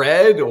or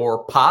Red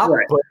or Pop,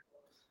 but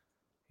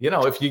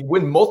if you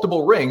win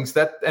multiple rings,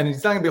 and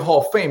he's not going to be a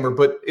Hall of Famer,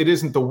 but it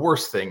isn't the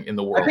worst thing in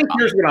the world. I think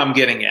here's what I'm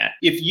getting at.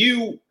 If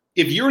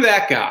you're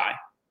that guy,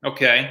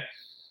 okay,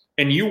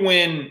 and you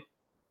win,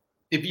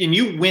 and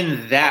you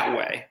win that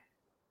way,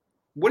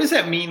 what does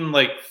that mean,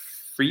 like,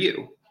 for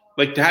you?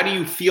 Like, how do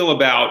you feel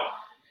about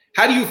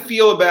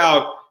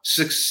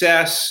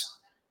success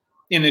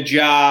in a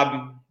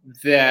job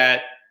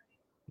that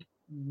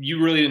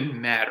you really didn't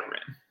matter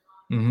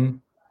in. Mm-hmm.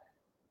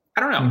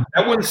 I don't know.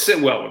 That wouldn't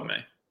sit well with me.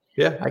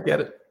 Yeah, I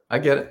get it.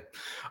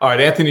 All right,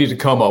 Anthony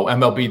DiComo,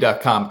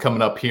 MLB.com,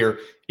 coming up here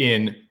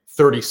in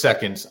 30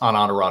 seconds on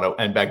Honorado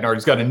and Bagnardi.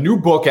 He's got a new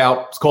book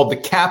out. It's called The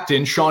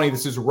Captain. Shawnee,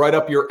 this is right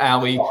up your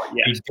alley. Oh,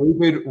 yes. A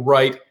David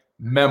Wright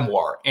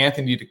memoir.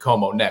 Anthony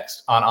DiComo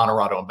next on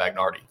Honorado and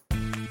Bagnardi.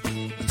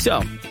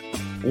 So,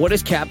 what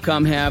does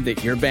Capcom have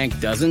that your bank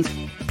doesn't?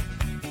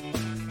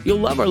 You'll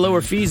love our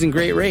lower fees and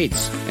great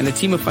rates, and a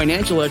team of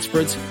financial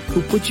experts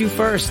who put you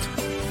first.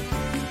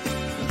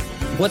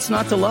 What's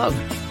not to love?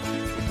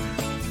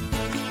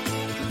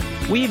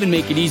 We even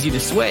make it easy to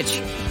switch.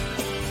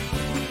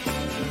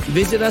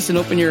 Visit us and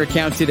open your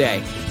account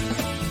today.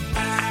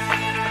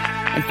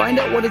 And find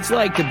out what it's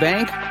like to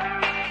bank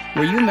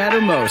where you matter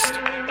most.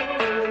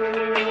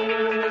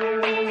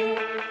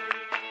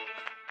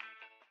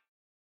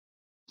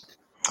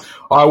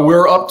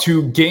 We're up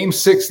to Game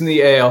 6 in the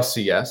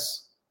ALCS.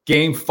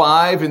 Game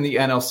 5 in the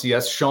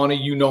NLCS. Shawnee,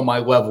 you know my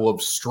level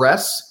of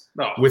stress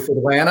with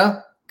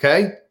Atlanta.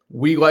 Okay.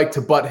 We like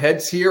to butt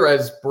heads here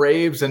as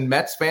Braves and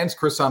Mets fans.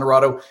 Chris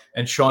Honorado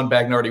and Sean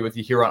Bagnardi with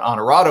you here on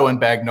Honorado and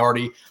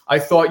Bagnardi. I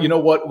thought, you know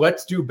what?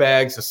 Let's do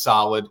Bags a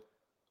solid.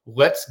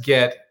 Let's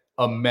get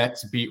a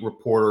Mets beat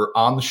reporter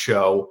on the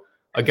show,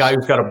 a guy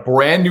who's got a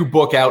brand new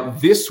book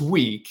out this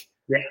week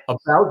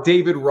about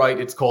David Wright.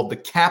 It's called The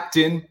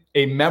Captain,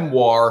 a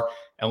memoir.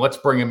 And let's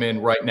bring him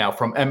in right now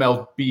from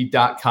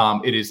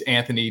MLB.com. It is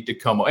Anthony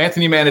DiComo.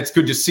 Anthony, man, it's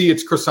good to see you.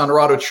 It's Chris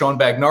Honorado, it's Sean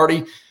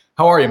Bagnardi.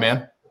 How are you,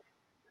 man?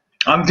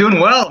 I'm doing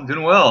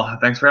well.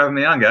 Thanks for having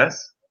me on,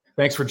 guys.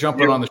 Thanks for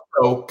jumping on the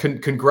show.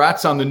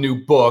 Congrats on the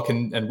new book,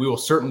 and we will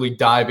certainly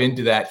dive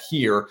into that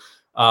here.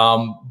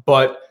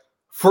 But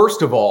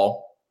first of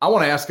all, I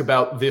want to ask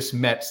about this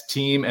Mets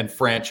team and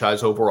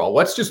franchise overall.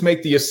 Let's just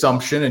make the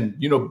assumption, and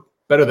you know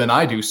better than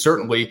I do,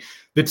 certainly,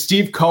 that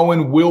Steve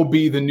Cohen will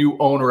be the new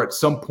owner at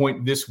some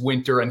point this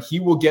winter, and he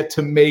will get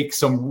to make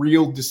some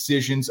real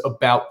decisions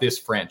about this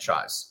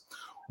franchise.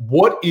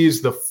 What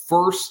is the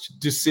first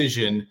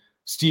decision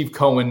Steve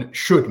Cohen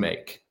should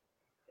make?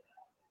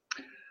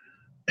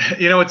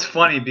 You know, it's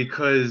funny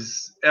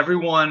because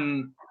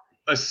everyone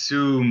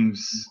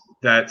assumes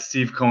that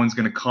Steve Cohen's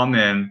going to come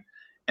in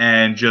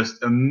and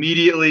just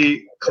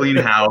immediately clean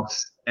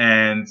house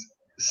and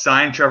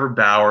sign Trevor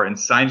Bauer and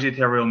sign JT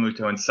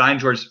Realmuto and sign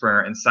George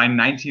Springer and sign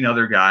 19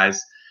 other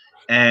guys,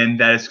 and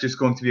that it's just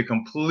going to be a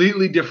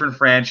completely different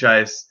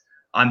franchise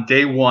on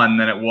day one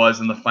than it was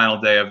in the final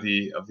day of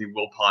the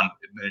Wilpon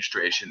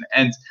administration.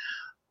 And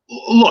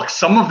look,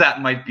 some of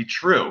that might be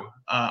true.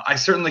 I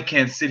certainly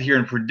can't sit here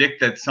and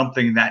predict that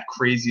something that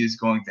crazy is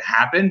going to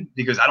happen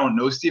because I don't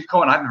know Steve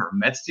Cohen. I've never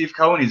met Steve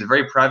Cohen. He's a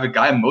very private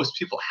guy. Most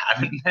people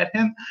haven't met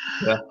him.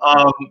 Yeah.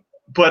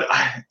 But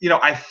you know,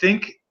 I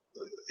think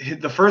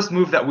the first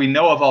move that we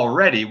know of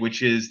already,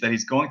 which is that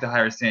he's going to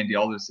hire Sandy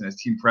Alderson as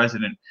team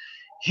president,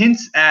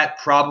 hints at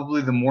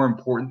probably the more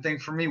important thing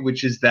for me,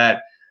 which is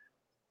that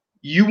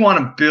you want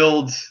to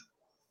build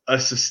a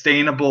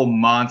sustainable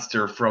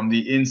monster from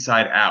the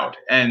inside out.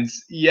 And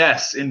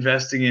yes,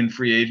 investing in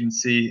free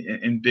agency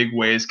in big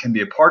ways can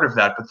be a part of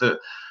that. But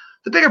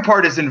the bigger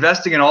part is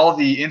investing in all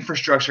the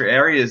infrastructure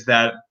areas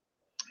that,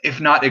 if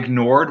not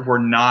ignored, were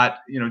not,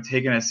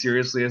 taken as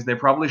seriously as they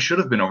probably should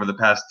have been over the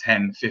past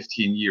 10,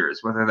 15 years,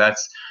 whether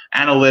that's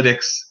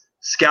analytics,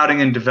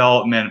 scouting and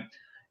development,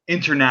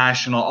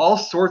 international, all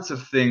sorts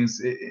of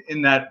things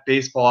in that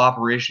baseball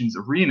operations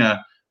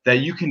arena that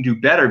you can do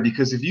better.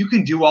 Because if you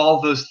can do all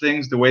of those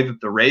things the way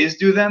that the Rays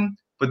do them,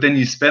 but then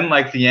you spend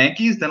like the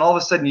Yankees, then all of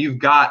a sudden you've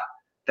got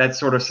that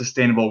sort of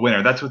sustainable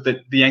winner. That's what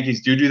the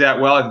Yankees do that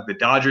well. I think the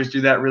Dodgers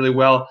do that really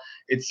well.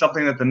 It's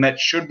something that the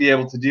Mets should be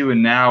able to do,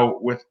 and now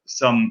with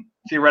some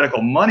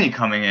theoretical money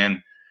coming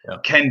in,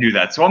 can do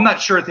that. So I'm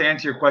not sure, to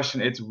answer your question,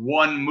 it's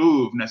one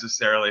move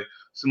necessarily,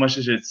 so much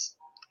as it's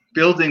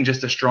building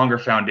just a stronger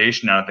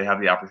foundation now that they have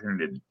the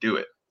opportunity to do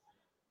it.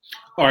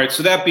 All right,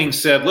 so that being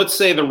said, let's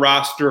say the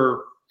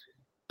roster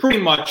pretty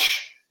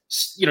much,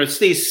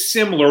 stays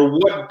similar.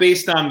 What,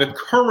 based on the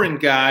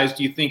current guys,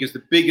 do you think is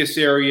the biggest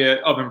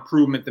area of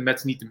improvement the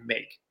Mets need to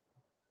make?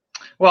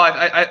 Well,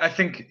 I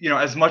think,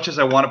 as much as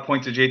I want to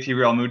point to JT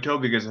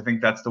Realmuto, because I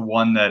think that's the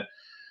one that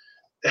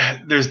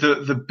there's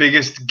the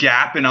biggest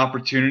gap in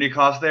opportunity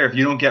cost there. If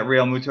you don't get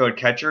Realmuto at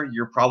catcher,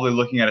 you're probably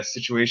looking at a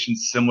situation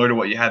similar to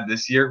what you had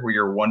this year, where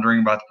you're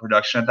wondering about the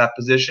production at that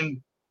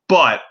position.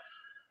 But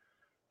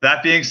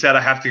that being said,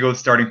 I have to go with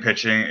starting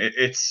pitching.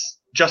 It's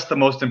just the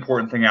most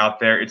important thing out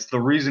there. It's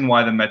the reason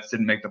why the Mets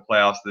didn't make the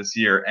playoffs this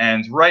year.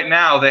 And right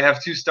now they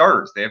have two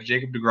starters. They have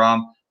Jacob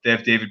deGrom. They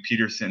have David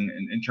Peterson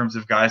in terms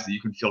of guys that you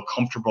can feel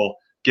comfortable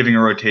giving a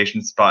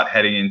rotation spot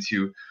heading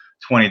into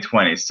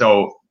 2020.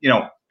 So,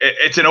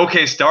 it's an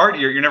okay start.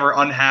 You're never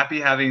unhappy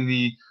having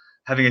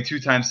a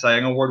two-time Cy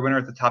Young Award winner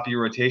at the top of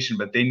your rotation,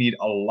 but they need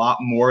a lot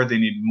more. They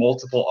need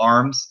multiple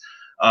arms.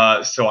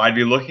 So I'd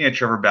be looking at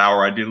Trevor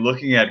Bauer. I'd be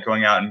looking at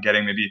going out and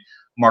getting maybe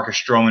Marcus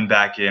Stroman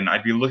back in.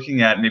 I'd be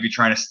looking at maybe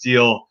trying to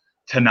steal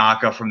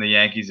Tanaka from the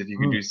Yankees if you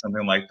could do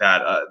something like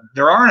that.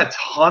 There aren't a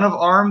ton of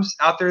arms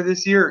out there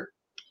this year.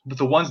 But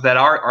the ones that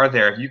are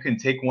there, if you can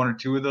take one or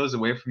two of those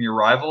away from your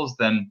rivals,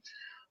 then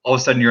all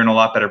of a sudden you're in a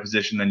lot better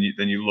position than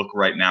you look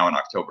right now in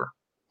October.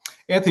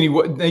 Anthony,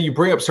 you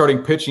bring up starting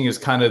pitching as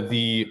kind of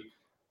the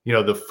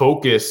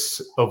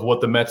focus of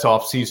what the Mets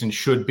offseason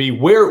should be.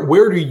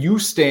 Where do you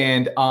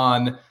stand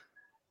on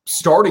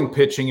starting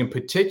pitching in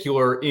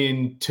particular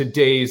in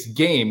today's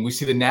game? We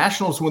see the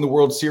Nationals win the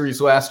World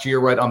Series last year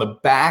right on the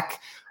back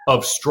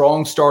of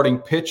strong starting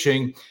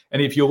pitching.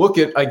 And if you look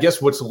at, I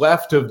guess, what's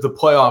left of the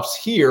playoffs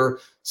here,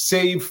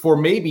 save for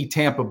maybe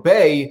Tampa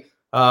Bay,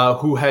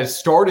 who has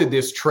started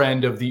this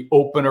trend of the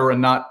opener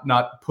and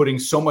not putting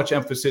so much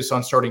emphasis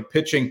on starting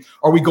pitching,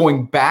 are we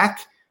going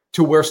back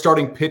to where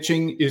starting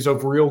pitching is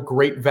of real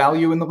great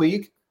value in the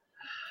league?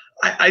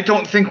 I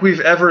don't think we've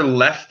ever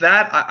left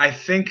that. I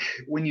think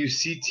when you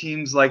see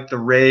teams like the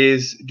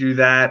Rays do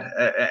that,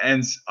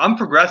 and I'm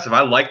progressive,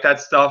 I like that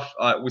stuff.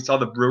 We saw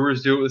the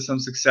Brewers do it with some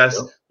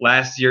success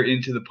last year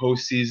into the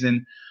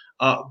postseason.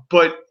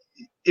 But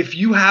if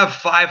you have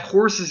 5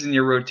 horses in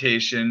your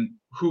rotation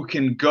who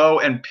can go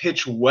and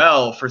pitch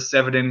well for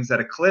 7 innings at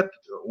a clip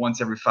once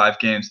every 5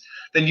 games,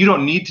 then you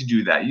don't need to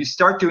do that. You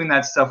start doing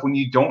that stuff when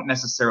you don't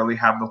necessarily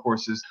have the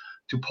horses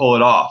to pull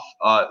it off.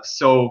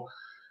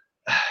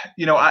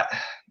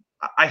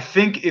 I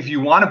think if you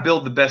want to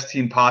build the best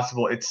team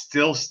possible, it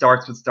still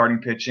starts with starting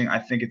pitching. I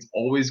think it's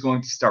always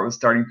going to start with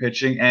starting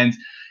pitching. And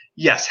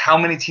yes, how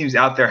many teams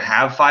out there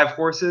have 5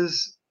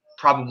 horses?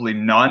 Probably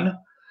none.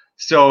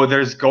 So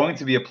there's going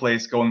to be a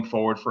place going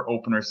forward for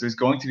openers. There's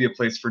going to be a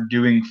place for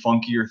doing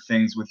funkier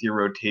things with your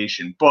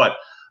rotation. But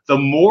the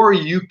more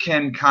you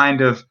can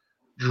kind of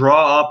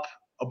draw up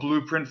a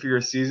blueprint for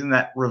your season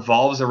that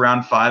revolves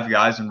around 5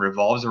 guys and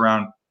revolves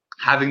around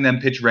having them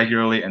pitch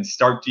regularly and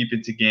start deep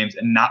into games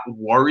and not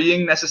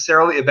worrying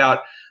necessarily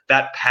about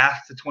that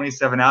path to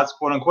 27 outs,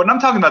 quote unquote. And I'm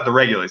talking about the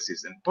regular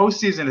season.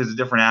 Postseason is a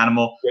different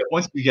animal. Yep.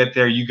 Once we get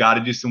there, you got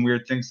to do some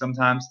weird things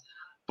sometimes.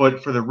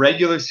 But for the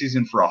regular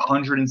season, for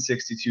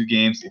 162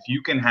 games, if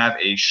you can have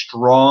a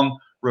strong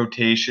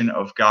rotation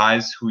of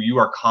guys who you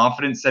are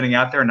confident setting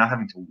out there and not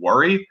having to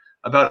worry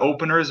about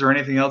openers or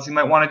anything else you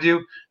might want to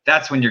do,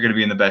 that's when you're going to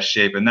be in the best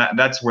shape. And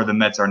that's where the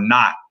Mets are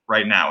not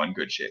right now in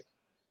good shape.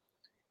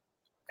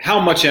 How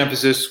much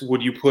emphasis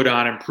would you put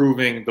on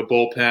improving the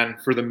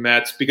bullpen for the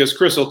Mets? Because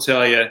Chris will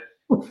tell you,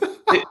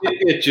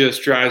 it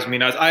just drives me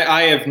nuts.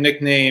 I have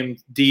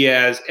nicknamed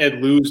Diaz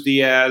Ed Lose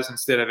Diaz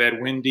instead of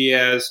Edwin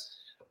Diaz.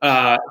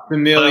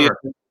 Familia,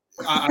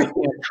 I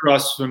can't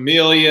trust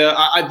Familia.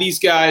 These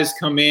guys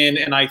come in,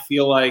 and I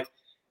feel like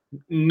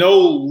no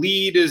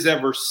lead is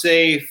ever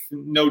safe.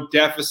 No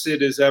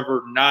deficit is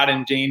ever not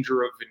in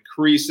danger of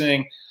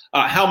increasing.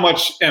 How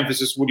much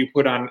emphasis would you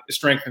put on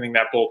strengthening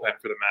that bullpen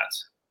for the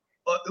Mets?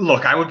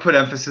 Look, I would put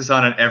emphasis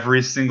on it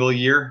every single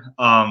year,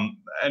 and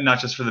not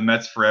just for the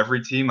Mets, for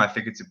every team. I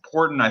think it's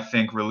important. I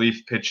think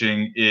relief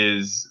pitching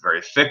is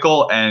very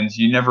fickle, and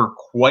you never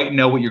quite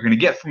know what you're going to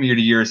get from year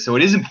to year. So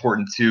it is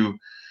important to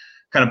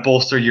kind of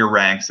bolster your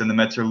ranks. And the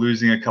Mets are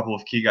losing a couple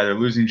of key guys. They're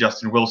losing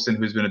Justin Wilson,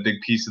 who's been a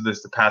big piece of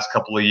this the past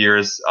couple of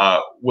years.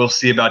 We'll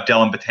see about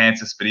Dellin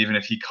Betances, but even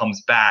if he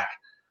comes back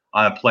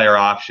on a player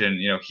option,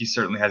 he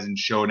certainly hasn't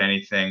shown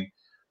anything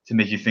to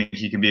make you think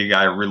he can be a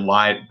guy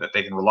that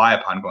they can rely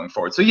upon going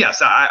forward. So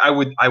yes, I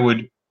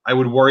would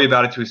worry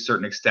about it to a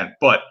certain extent,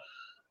 but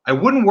I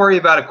wouldn't worry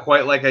about it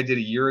quite like I did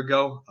a year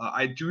ago.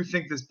 I do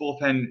think this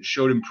bullpen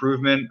showed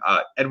improvement.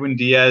 Edwin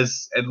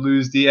Diaz, Ed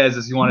Lose Diaz,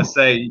 as you want to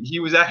say, he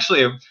was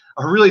actually a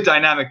really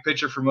dynamic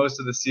pitcher for most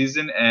of the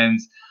season, and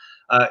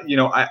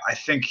I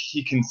think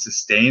he can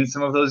sustain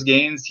some of those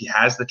gains. He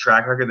has the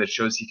track record that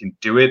shows he can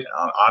do it.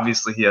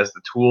 Obviously, he has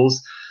the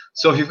tools.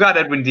 So if you've got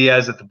Edwin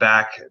Diaz at the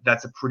back,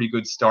 that's a pretty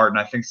good start. And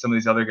I think some of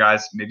these other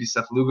guys, maybe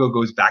Seth Lugo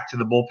goes back to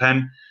the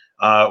bullpen.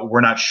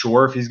 We're not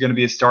sure if he's going to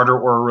be a starter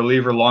or a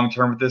reliever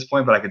long-term at this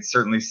point, but I could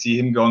certainly see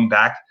him going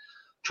back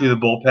to the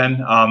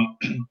bullpen.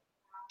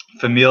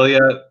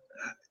 Familia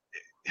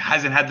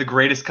hasn't had the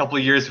greatest couple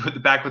of years with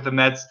the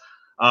Mets,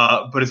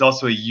 but is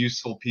also a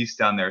useful piece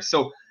down there.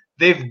 So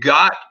they've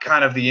got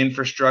kind of the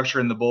infrastructure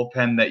in the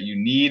bullpen that you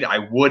need. I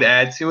would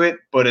add to it,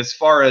 but as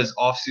far as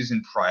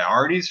offseason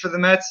priorities for the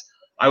Mets,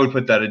 I would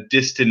put that a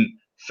distant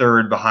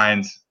third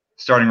behind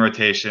starting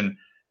rotation,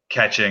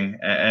 catching,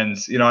 and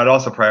I'd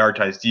also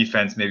prioritize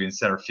defense maybe in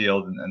center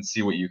field and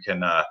see what you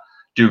can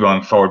do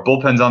going forward.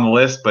 Bullpen's on the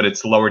list, but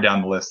it's lower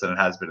down the list than it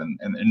has been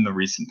in the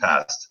recent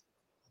past.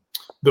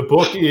 The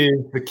book is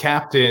The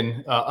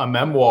Captain, a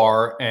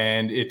memoir,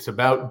 and it's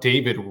about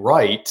David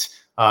Wright.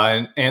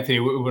 And Anthony,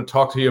 we want to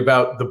talk to you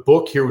about the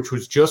book here, which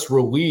was just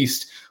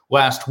released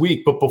last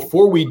week. But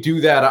before we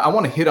do that, I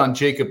want to hit on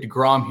Jacob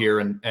deGrom here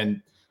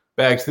and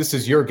Bags, this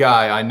is your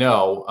guy, I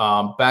know.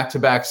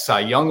 Back-to-back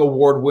Cy Young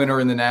Award winner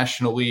in the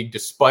National League,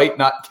 despite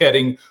not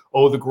getting,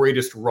 the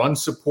greatest run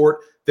support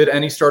that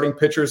any starting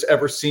pitcher's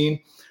ever seen.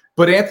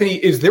 But Anthony,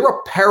 is there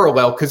a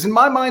parallel? Because in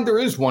my mind, there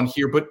is one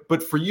here.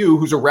 But for you,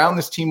 who's around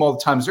this team all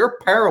the time, is there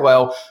a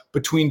parallel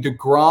between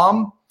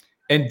deGrom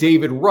and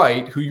David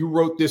Wright, who you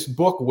wrote this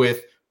book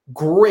with?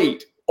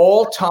 Great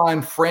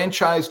all-time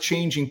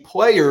franchise-changing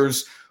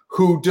players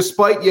who,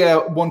 despite,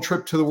 one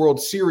trip to the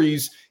World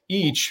Series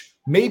each,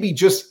 maybe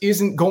just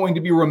isn't going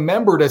to be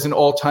remembered as an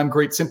all-time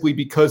great simply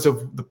because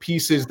of the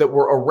pieces that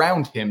were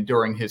around him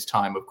during his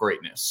time of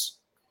greatness.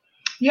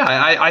 Yeah,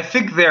 I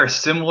think they're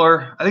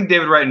similar. I think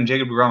David Wright and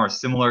Jacob deGrom are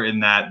similar in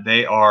that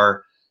they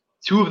are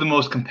two of the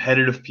most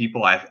competitive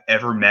people I've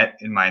ever met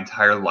in my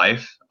entire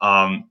life.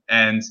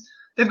 And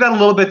they've got a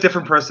little bit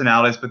different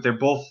personalities, but they're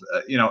both,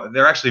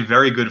 they're actually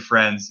very good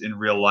friends in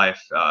real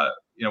life,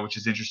 which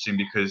is interesting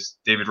because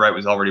David Wright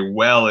was already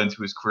well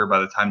into his career by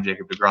the time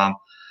Jacob deGrom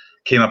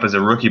came up as a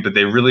rookie, but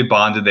they really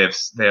bonded.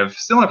 They have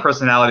similar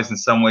personalities in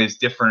some ways,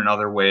 different in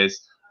other ways.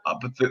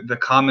 But the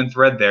common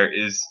thread there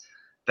is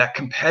that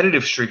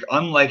competitive streak,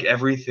 unlike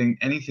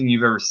anything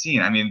you've ever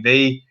seen. I mean,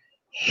 they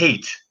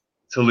hate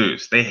to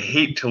lose. They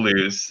hate to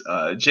lose.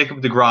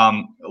 Jacob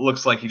deGrom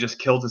looks like he just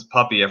killed his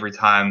puppy every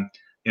time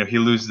he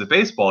loses a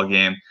baseball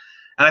game.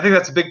 And I think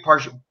that's a big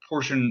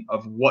portion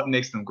of what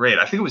makes them great.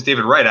 I think it was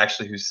David Wright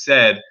actually who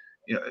said,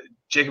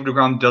 Jacob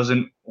deGrom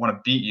doesn't want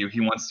to beat you.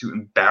 He wants to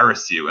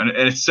embarrass you. And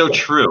it's so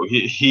true.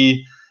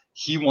 He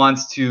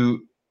wants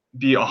to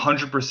be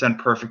 100%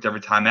 perfect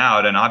every time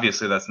out. And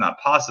obviously that's not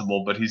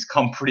possible, but he's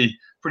come pretty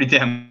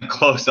damn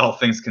close, all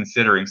things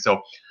considering.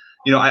 So,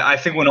 I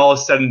think when all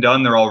is said and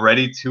done, they're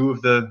already two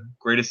of the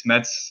greatest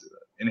Mets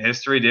in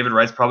history. David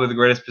Wright's probably the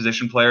greatest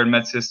position player in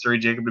Mets history.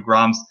 Jacob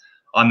deGrom's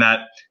on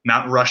that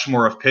Mount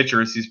Rushmore of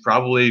pitchers. He's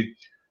probably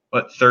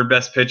third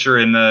best pitcher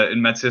in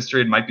Mets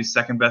history. It might be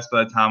second best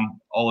by the time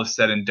all is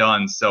said and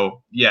done.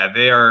 So yeah,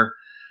 they are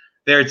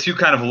two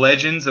kind of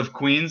legends of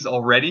Queens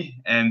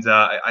already, and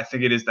I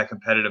think it is that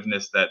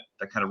competitiveness that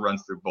kind of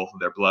runs through both of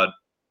their blood.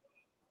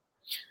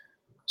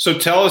 So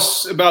tell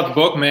us about the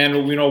book, man.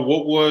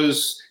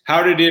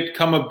 How did it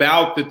come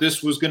about that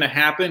this was going to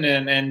happen,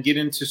 and get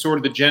into sort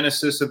of the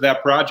genesis of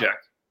that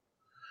project?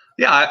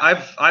 Yeah,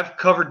 I've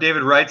covered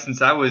David Wright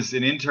since I was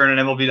an intern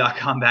at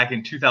MLB.com back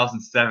in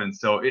 2007.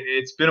 So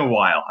it's been a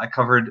while. I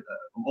covered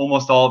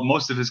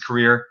most of his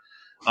career,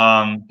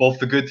 both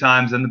the good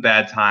times and the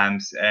bad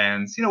times.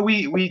 And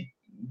we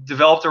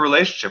developed a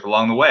relationship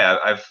along the way.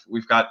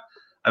 We've got,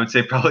 I would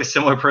say, probably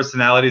similar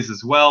personalities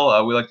as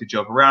well. We like to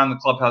joke around in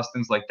the clubhouse,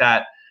 things like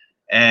that.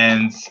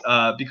 And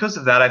because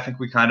of that, I think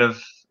we kind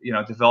of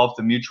developed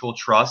a mutual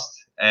trust.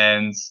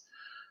 And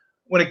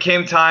when it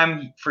came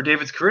time for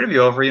David's career to be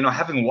over,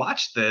 having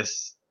watched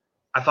this,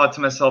 I thought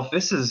to myself,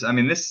 this is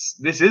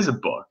a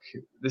book.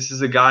 This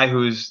is a guy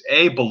who's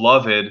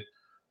beloved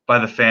by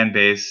the fan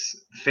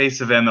base, face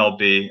of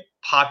MLB,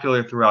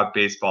 popular throughout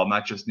baseball,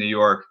 not just New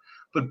York,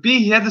 but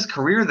B, he had this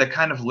career that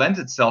kind of lends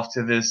itself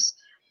to this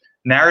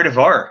narrative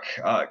arc,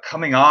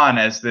 coming on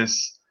as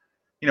this,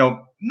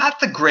 not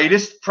the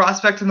greatest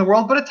prospect in the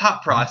world, but a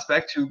top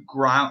prospect who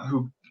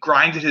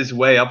grinded his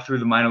way up through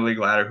the minor league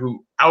ladder,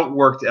 who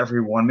outworked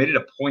everyone, made it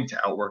a point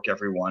to outwork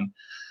everyone,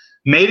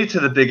 made it to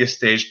the biggest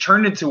stage,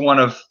 turned into one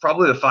of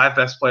probably the 5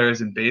 best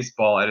players in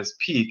baseball at his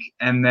peak,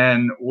 and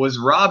then was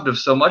robbed of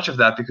so much of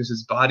that because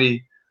his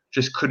body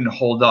just couldn't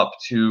hold up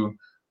to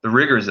the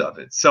rigors of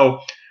it. So,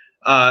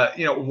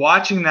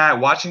 watching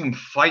him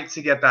fight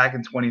to get back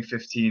in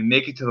 2015,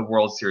 make it to the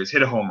World Series,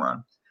 hit a home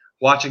run,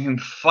 watching him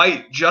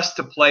fight just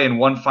to play in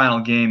one final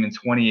game in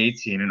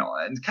 2018,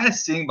 and kind of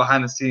seeing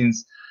behind the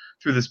scenes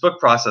through this book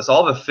process,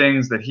 all the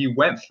things that he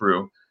went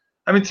through.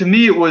 I mean, to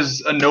me, it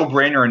was a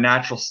no-brainer, a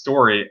natural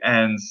story.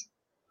 And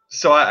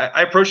so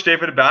I approached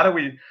David about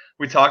it.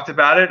 We talked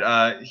about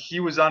it. He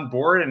was on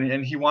board,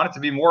 and he wanted to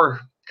be more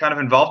kind of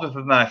involved with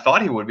it than I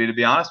thought he would be, to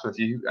be honest with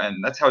you.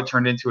 And that's how it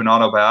turned into an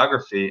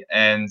autobiography.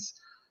 And,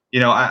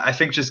 I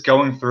think just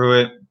going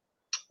through it,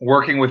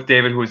 working with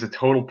David, who is a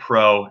total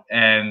pro,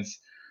 and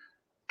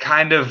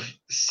kind of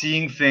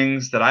seeing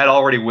things that I had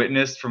already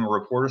witnessed from a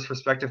reporter's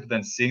perspective, but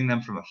then seeing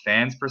them from a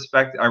fan's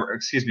perspective,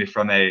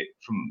 from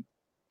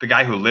the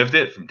guy who lived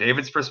it, from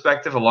David's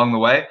perspective along the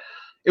way.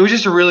 It was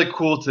just really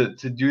cool to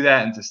do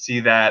that and to see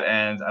that.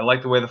 And I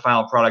like the way the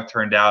final product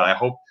turned out. I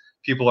hope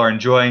people are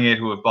enjoying it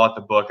who have bought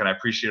the book, and I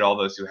appreciate all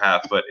those who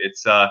have. But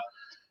it's,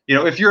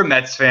 if you're a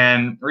Mets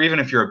fan, or even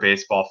if you're a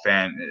baseball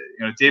fan,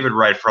 David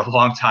Wright for a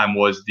long time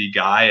was the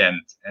guy. And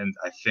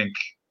I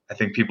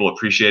think people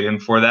appreciate him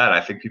for that.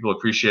 I think people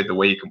appreciate the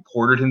way he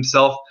comported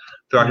himself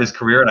throughout his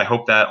career. And I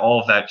hope that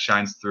all of that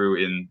shines through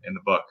in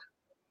the book.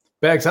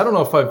 Bags, I don't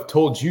know if I've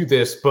told you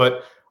this,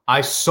 but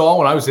I saw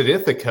when I was at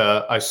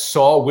Ithaca,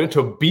 went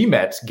to a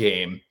B-Mets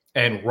game,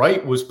 and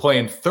Wright was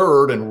playing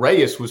third and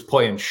Reyes was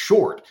playing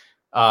short.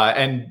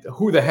 And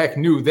who the heck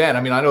knew then?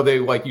 I mean, I know they,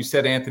 like you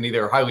said, Anthony,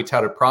 they're highly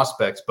touted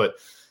prospects, but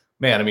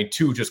man, I mean,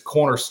 two just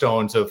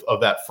cornerstones of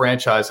that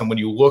franchise. And when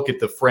you look at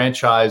the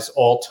franchise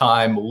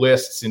all-time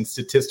lists in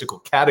statistical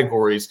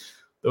categories,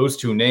 those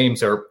two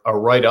names are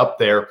right up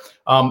there.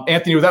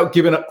 Anthony, without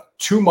giving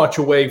too much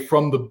away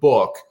from the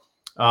book,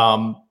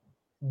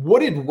 what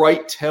did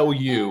Wright tell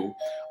you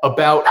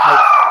about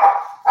how –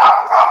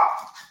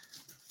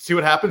 see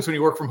what happens when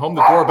you work from home?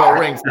 The doorbell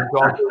rings.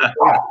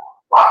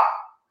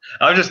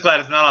 I'm just glad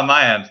it's not on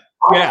my end.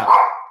 Yeah.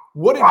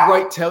 What did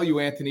Wright tell you,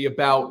 Anthony,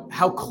 about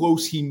how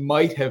close he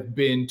might have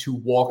been to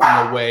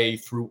walking away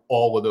through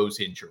all of those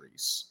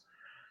injuries?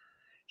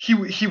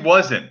 He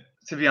wasn't,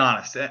 to be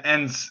honest.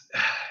 And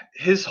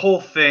his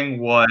whole thing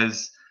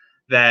was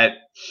that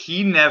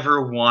he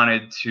never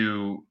wanted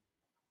to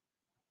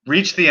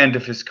reach the end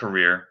of his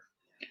career,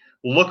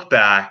 look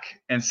back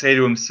and say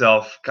to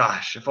himself,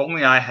 gosh, if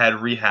only I had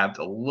rehabbed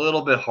a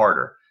little bit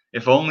harder,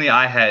 if only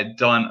I had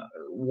done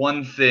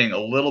one thing a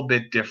little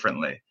bit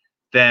differently,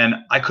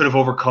 then I could have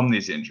overcome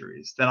these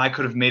injuries. Then I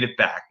could have made it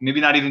back. Maybe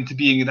not even to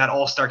being that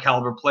all-star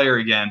caliber player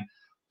again,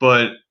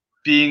 but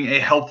being a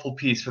helpful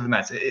piece for the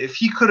Mets. If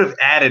he could have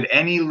added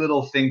any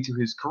little thing to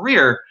his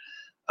career,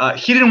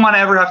 he didn't want to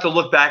ever have to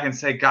look back and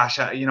say, gosh,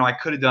 I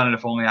could have done it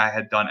if only I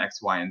had done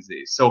X, Y, and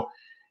Z. So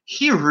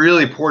he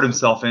really poured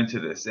himself into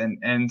this,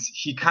 and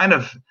he kind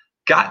of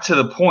got to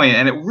the point,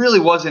 and it really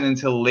wasn't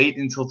until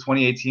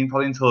 2018,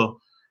 probably until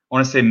I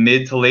want to say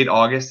mid to late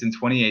August in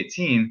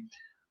 2018,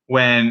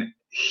 when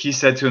he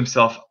said to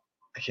himself,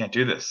 I can't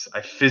do this.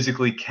 I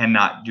physically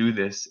cannot do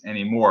this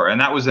anymore. And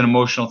that was an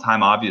emotional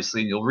time,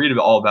 obviously, and you'll read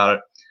all about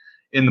it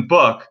in the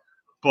book.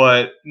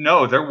 But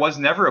no, there was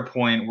never a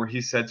point where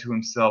he said to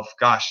himself,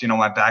 gosh,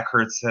 my back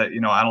hurts. I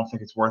don't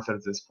think it's worth it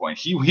at this point.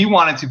 He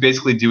wanted to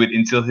basically do it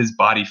until his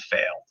body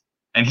failed.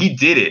 And he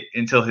did it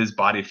until his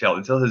body failed,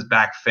 until his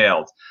back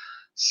failed.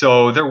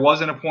 So there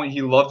wasn't a point.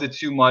 He loved it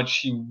too much.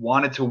 He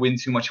wanted to win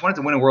too much. He wanted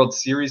to win a World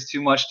Series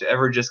too much to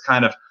ever just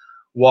kind of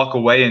walk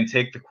away and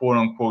take the quote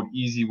unquote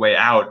easy way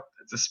out,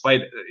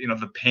 despite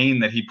the pain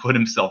that he put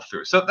himself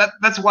through. So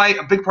that's why,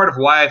 a big part of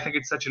why I think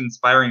it's such an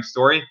inspiring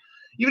story.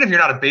 Even if you're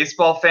not a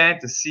baseball fan,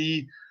 to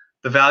see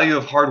the value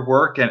of hard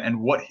work and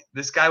what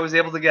this guy was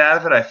able to get out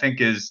of it, I think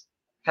is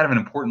kind of an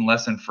important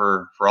lesson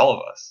for all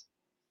of us.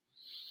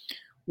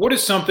 What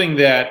is something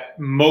that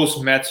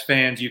most Mets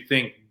fans you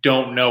think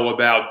don't know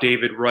about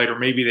David Wright, or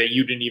maybe that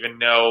you didn't even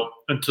know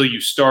until you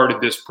started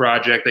this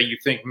project, that you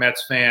think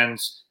Mets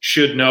fans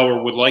should know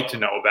or would like to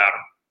know about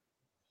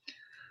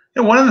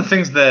him? One of the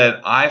things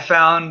that I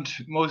found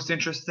most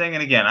interesting,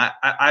 and again,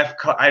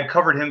 I'd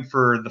covered him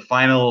for the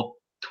final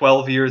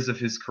 12 years of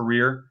his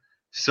career,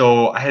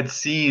 so I had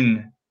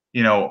seen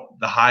the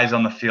highs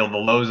on the field, the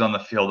lows on the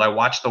field. I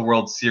watched the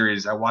World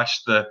Series. I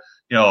watched a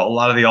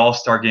lot of the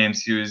All-Star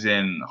games he was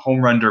in,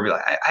 home run derby.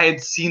 I had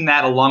seen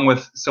that along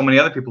with so many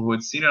other people who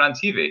had seen it on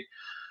TV.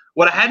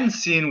 What I hadn't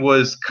seen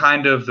was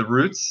kind of the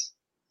roots,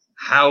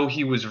 how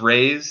he was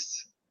raised,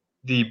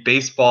 the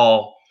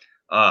baseball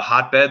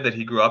hotbed that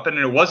he grew up in.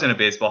 And it wasn't a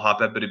baseball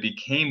hotbed, but it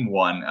became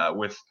one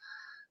with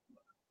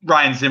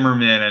Ryan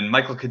Zimmerman and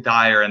Michael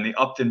Kadire and the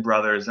Upton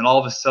brothers. And all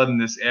of a sudden,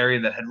 this area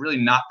that had really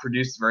not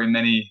produced very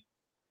many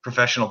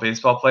professional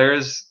baseball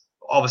players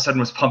all of a sudden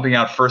was pumping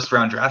out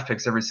first-round draft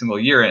picks every single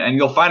year. And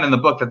you'll find in the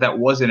book that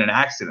wasn't an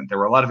accident. There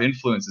were a lot of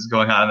influences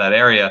going on in that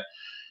area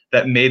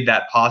that made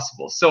that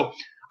possible. So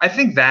I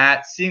think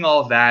that seeing all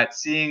of that,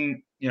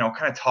 seeing, kind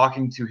of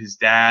talking to his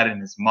dad and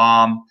his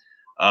mom,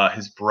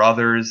 his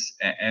brothers,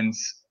 and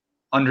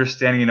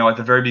understanding, at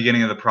the very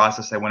beginning of the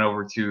process, I went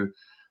over to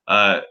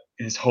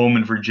his home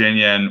in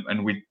Virginia,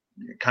 and we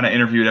kind of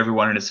interviewed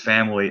everyone in his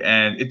family.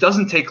 And it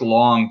doesn't take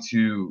long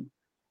to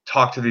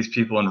talk to these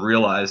people and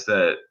realize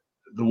that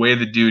the way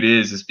the dude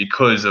is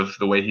because of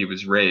the way he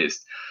was raised.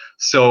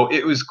 So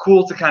it was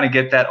cool to kind of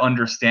get that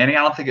understanding.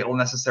 I don't think it will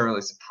necessarily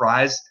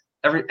surprise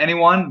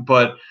anyone,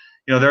 but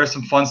there are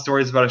some fun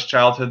stories about his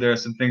childhood. There are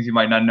some things you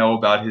might not know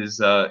about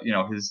his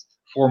his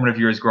formative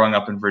years growing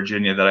up in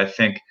Virginia that I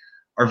think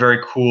are very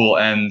cool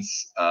and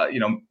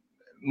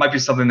might be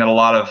something that a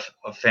lot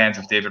of fans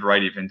of David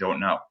Wright even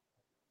don't know.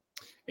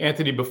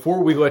 Anthony,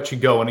 before we let you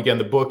go, and again,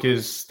 the book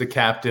is The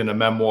Captain, a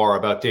memoir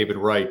about David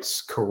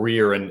Wright's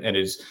career and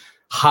his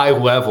high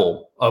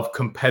level of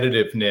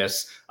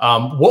competitiveness.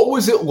 What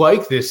was it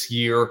like this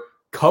year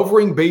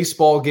covering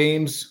baseball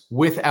games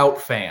without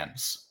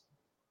fans?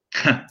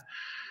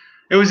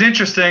 It was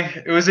interesting.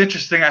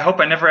 I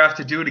hope I never have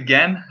to do it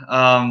again.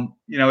 I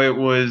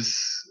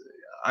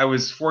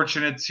was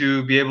fortunate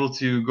to be able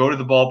to go to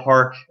the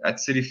ballpark at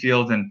Citi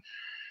Field and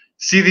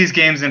see these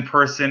games in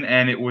person.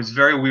 And it was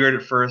very weird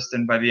at first.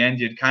 And by the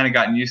end, you'd kind of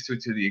gotten used to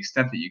it to the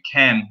extent that you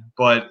can.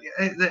 But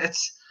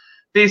it's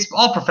baseball,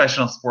 all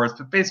professional sports,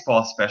 but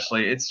baseball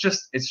especially, it's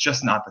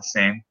just not the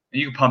same.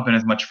 You can pump in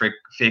as much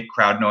fake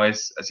crowd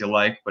noise as you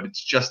like, but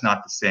it's just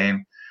not the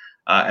same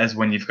as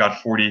when you've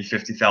got 40,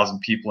 50,000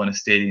 people in a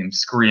stadium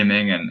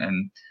screaming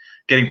and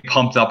getting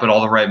pumped up at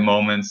all the right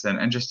moments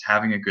and just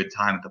having a good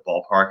time at the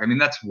ballpark. I mean,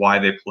 that's why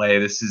they play.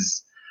 This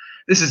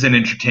is an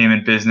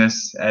entertainment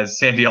business, as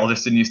Sandy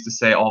Alderson used to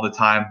say all the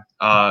time.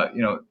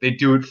 They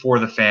do it for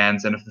the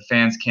fans, and if the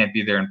fans can't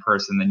be there in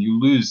person, then you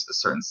lose a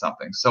certain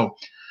something. So,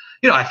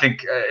 I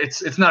think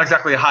it's not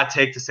exactly a hot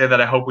take to say that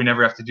I hope we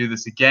never have to do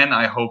this again.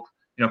 I hope,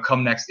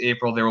 come next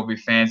April, there will be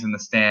fans in the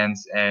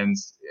stands and,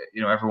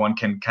 everyone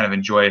can kind of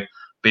enjoy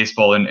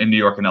baseball in New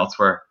York and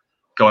elsewhere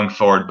going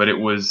forward. But it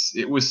was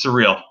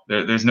surreal.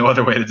 There's no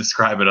other way to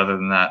describe it other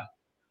than that.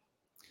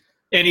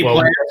 Any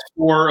plans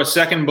for a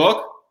second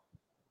book?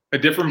 A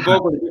different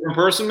book with a different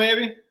person,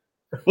 maybe?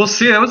 We'll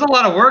see. It was a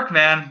lot of work,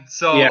 man.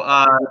 So,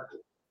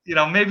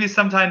 Yeah. Maybe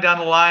sometime down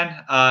the line.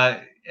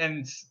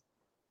 And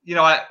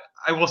I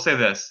will say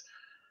this.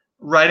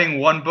 Writing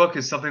one book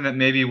is something that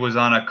maybe was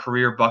on a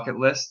career bucket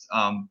list,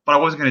 but I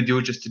wasn't going to do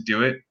it just to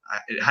do it.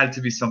 It had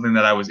to be something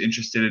that I was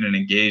interested in and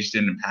engaged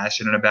in and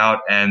passionate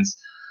about. And,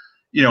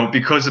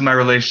 because of my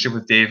relationship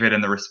with David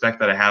and the respect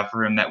that I have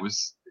for him,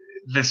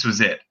 this was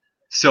it.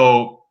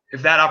 So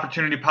if that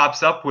opportunity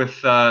pops up with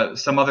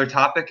some other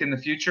topic in the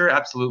future,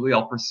 absolutely,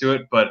 I'll pursue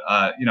it. But,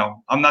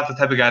 I'm not the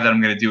type of guy that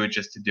I'm going to do it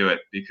just to do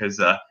it,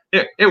 because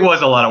it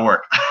was a lot of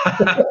work.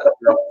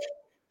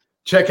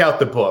 Check out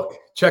the book.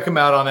 Check him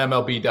out on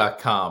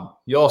MLB.com.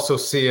 You also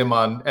see him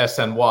on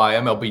SNY,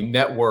 MLB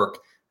Network,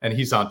 and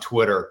he's on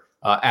Twitter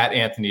at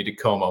Anthony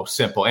DiComo.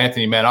 Simple.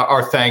 Anthony, man,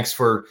 our thanks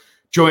for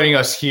joining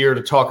us here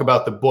to talk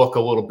about the book a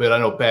little bit. I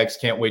know Bags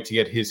can't wait to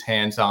get his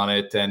hands on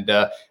it, and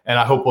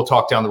I hope we'll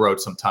talk down the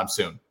road sometime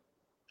soon.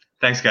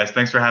 Thanks, guys.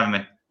 Thanks for having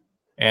me.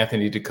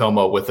 Anthony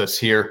DiComo with us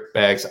here,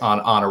 Bags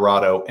on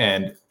Honorado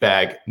and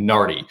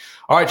Bagnardi.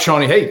 All right,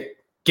 Shawnee, hey,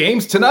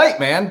 games tonight,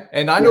 man.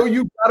 And I know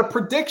you've got a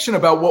prediction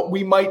about what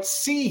we might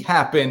see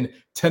happen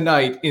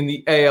tonight in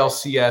the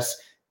ALCS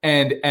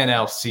and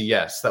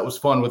NLCS. That was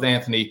fun with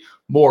Anthony.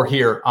 More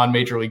here on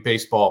Major League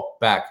Baseball.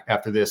 Back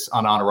after this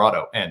on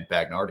Honorado and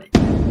Bagnardi.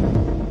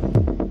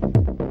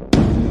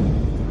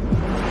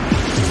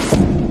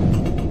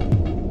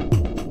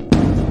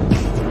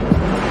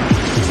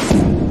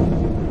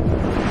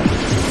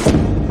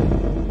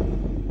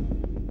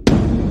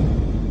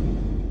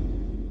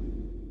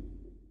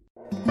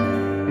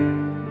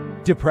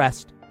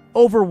 Depressed,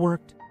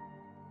 overworked,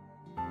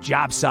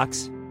 job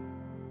sucks,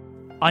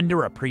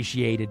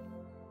 underappreciated.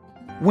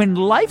 When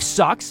life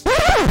sucks,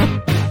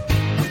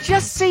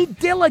 just say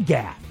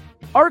Dillagaff.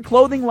 Our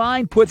clothing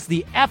line puts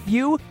the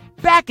FU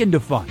back into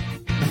fun.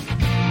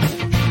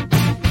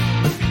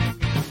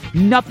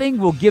 Nothing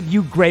will give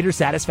you greater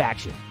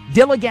satisfaction.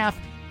 Dillagaff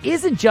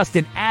isn't just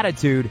an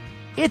attitude,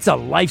 it's a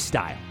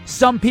lifestyle.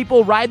 Some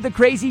people ride the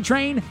crazy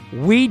train,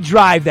 we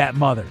drive that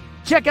mother.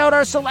 Check out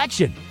our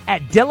selection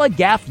at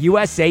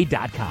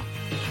DillagaffUSA.com.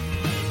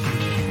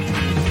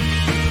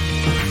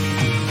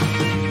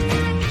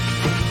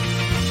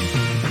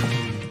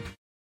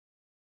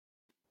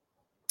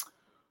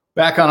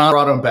 Back on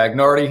Honorado and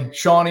Bagnardi.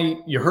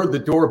 Shawnee, you heard the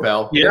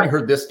doorbell. Yeah. Then you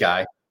heard this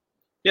guy.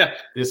 Yeah.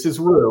 This is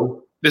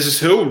Rue. This is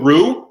who?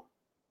 Rue?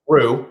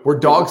 Rue. We're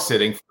dog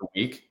sitting for the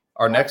week.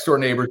 Our next door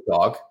neighbor's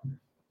dog.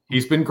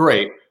 He's been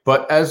great.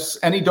 But as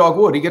any dog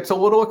would, he gets a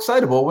little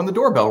excitable when the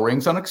doorbell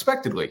rings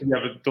unexpectedly. You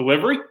have a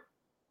delivery?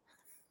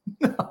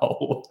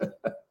 No.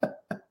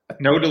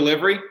 No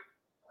delivery?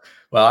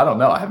 Well, I don't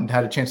know. I haven't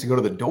had a chance to go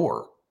to the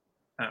door.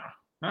 Oh,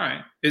 all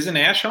right. Isn't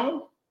Ash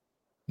home?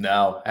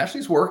 No.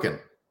 Ashley's working.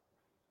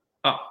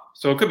 Oh,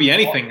 so it could be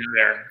anything in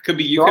there. It could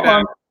be you could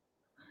have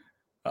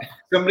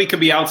somebody could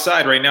be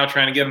outside right now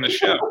trying to get on the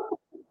show.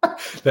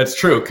 That's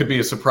true. It could be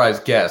a surprise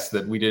guest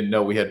that we didn't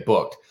know we had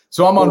booked.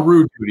 So I'm on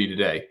Rue duty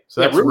today.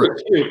 So that's Rue Rue.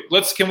 is cute.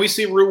 Can we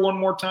see Rue one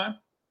more time?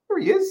 There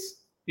he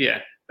is. Yeah,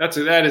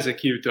 that is a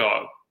cute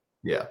dog.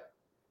 Yeah.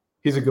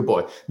 He's a good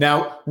boy.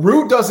 Now,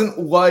 Rue doesn't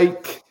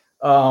like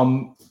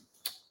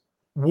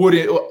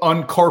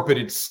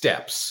uncarpeted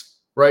steps,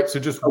 right? So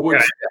just wood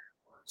steps.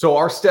 So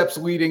our steps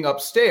leading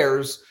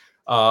upstairs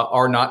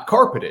are not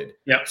carpeted.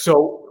 Yeah.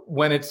 So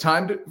when it's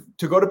time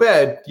to go to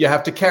bed, you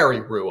have to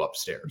carry Rue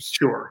upstairs.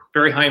 Sure.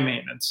 Very high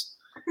maintenance.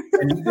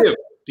 And you do,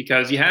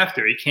 because you have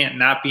to. He can't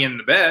not be in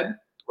the bed.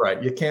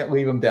 Right. You can't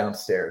leave him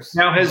downstairs.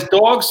 Now, has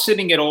dog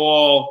sitting at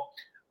all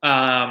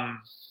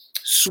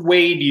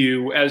swayed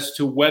you as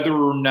to whether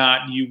or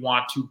not you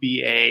want to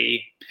be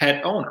a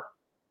pet owner?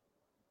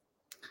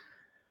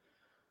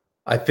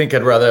 I think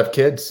I'd rather have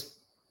kids.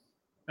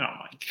 Oh,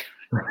 my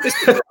God. This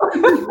is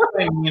what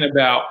I mean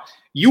about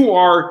you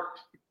are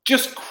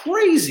just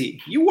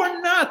crazy. You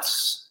are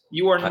nuts.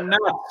 You are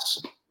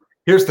nuts.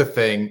 Here's the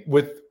thing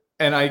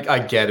and I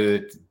get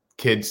it.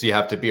 Kids, you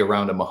have to be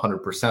around them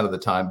 100% of the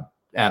time.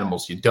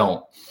 Animals, you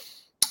don't.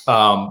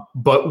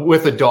 But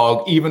with a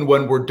dog, even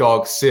when we're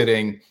dog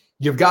sitting,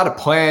 you've got to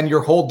plan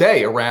your whole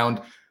day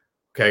around,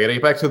 okay, I got to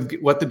get back to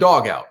let the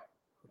dog out.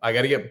 I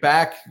got to get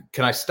back.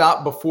 Can I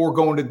stop before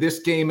going to this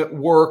game at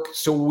work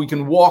so we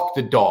can walk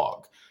the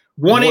dog?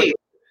 1/8.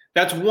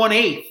 That's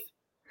 1/8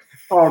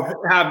 of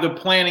have the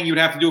planning you'd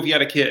have to do if you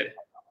had a kid.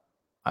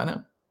 I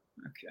know.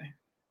 Okay.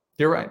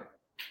 You're right.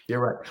 You're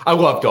right. I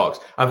love dogs.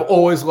 I've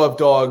always loved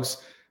dogs.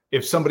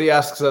 If somebody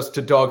asks us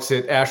to dog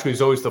sit, Ashley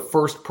is always the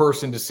first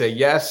person to say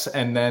yes,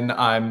 and then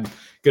I'm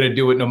going to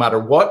do it no matter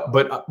what.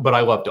 But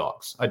I love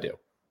dogs. I do.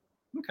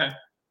 Okay.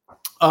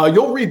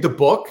 You'll read the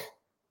book.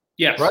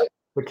 Yes. Right?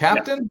 The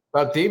Captain,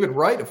 about David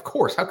Wright? Of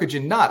course. How could you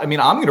not? I mean,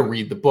 I'm going to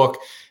read the book.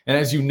 And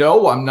as you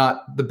know, I'm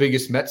not the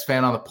biggest Mets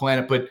fan on the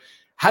planet, but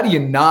how do you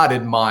not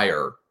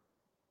admire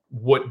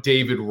what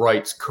David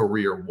Wright's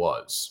career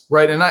was?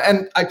 Right. And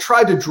I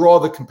tried to draw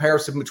the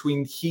comparison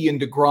between he and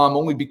DeGrom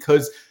only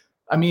because,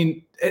 I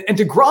mean, and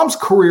DeGrom's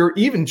career,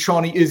 even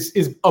Shawnee,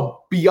 is a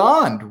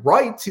beyond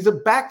Wright's. He's a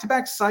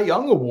back-to-back Cy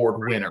Young Award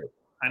winner.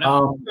 I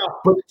know.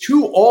 But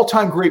two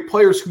all-time great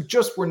players who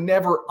just were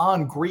never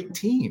on great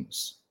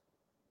teams.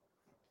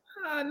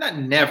 Not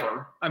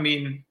never. I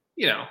mean,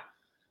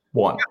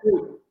 One.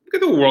 Look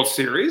at the World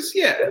Series.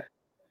 Yeah.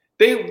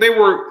 They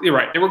were, you're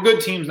right. They were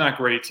good teams, not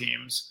great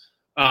teams.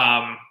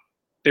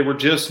 They were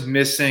just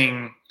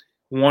missing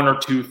one or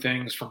two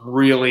things from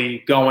really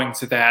going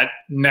to that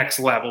next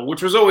level,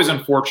 which was always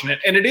unfortunate.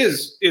 And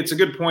it's a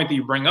good point that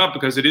you bring up,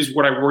 because it is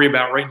what I worry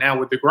about right now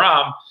with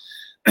DeGrom.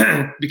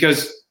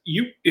 Because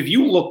if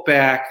you look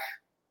back,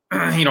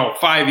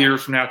 5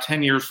 years from now,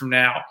 10 years from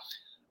now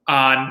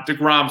on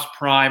DeGrom's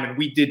prime, and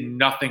we did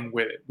nothing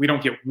with it, we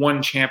don't get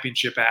one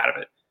championship out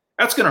of it,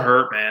 that's going to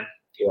hurt, man.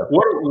 Yeah.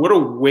 What a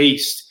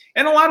waste.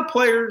 And a lot of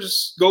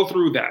players go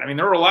through that. I mean,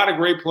 there are a lot of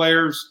great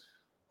players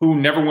who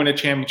never win a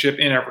championship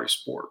in every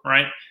sport,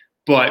 right?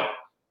 But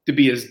to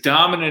be as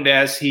dominant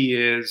as he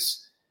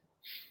is,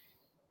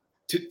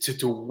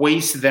 to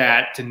waste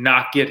that, to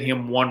not get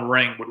him one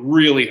ring would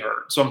really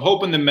hurt. So I'm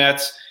hoping the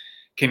Mets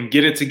can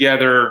get it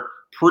together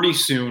pretty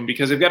soon,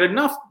 because they've got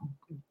enough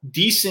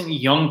decent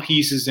young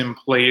pieces in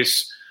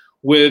place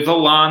with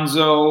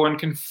Alonso and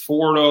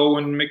Conforto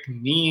and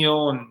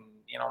McNeil and,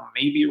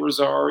 maybe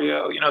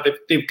Rosario.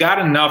 They've got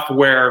enough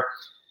where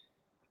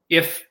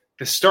if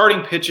the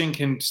starting pitching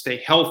can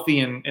stay healthy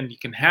and you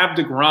can have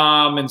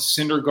DeGrom and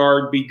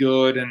Syndergaard be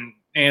good, and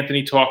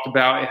Anthony talked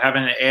about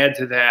having to add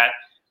to that,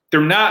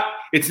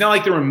 it's not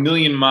like they're a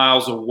million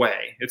miles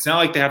away. It's not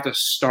like they have to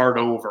start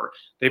over.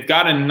 They've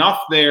got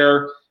enough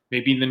there.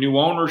 Maybe the new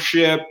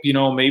ownership,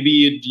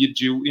 maybe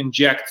you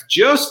inject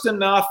just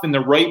enough in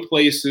the right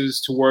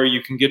places to where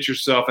you can get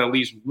yourself at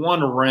least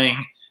one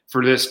ring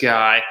for this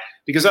guy.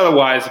 Because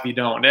otherwise, if you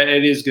don't,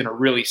 it is going to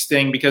really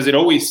sting, because it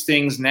always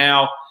stings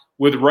now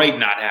with Wright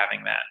not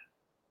having that.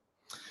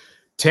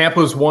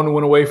 Tampa's 1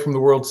 win away from the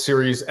World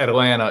Series.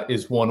 Atlanta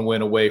is 1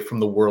 win away from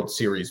the World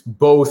Series.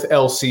 Both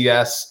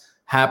LCS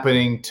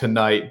happening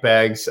tonight.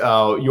 Bags,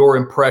 your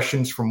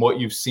impressions from what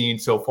you've seen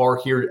so far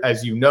here.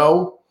 As you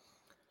know,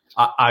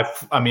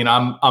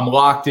 I'm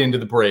locked into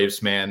the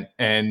Braves, man,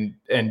 and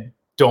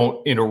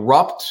don't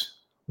interrupt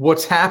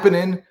what's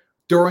happening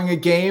during a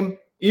game.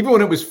 Even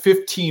when it was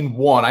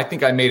 15-1, I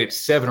think I made it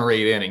 7 or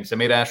 8 innings. I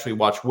made Ashley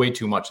watch way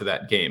too much of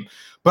that game.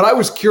 But I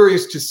was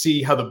curious to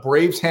see how the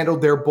Braves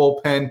handled their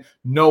bullpen,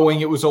 knowing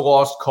it was a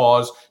lost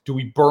cause. Do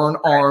we burn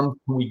arms?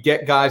 Do we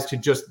get guys to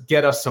just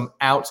get us some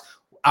outs?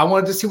 I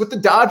wanted to see what the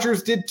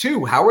Dodgers did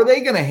too. How are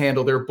they going to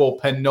handle their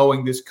bullpen,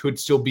 knowing this could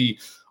still be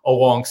a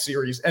long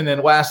series? And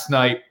then last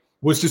night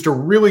was just a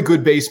really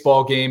good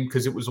baseball game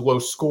because it was low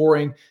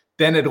scoring.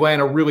 Then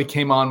Atlanta really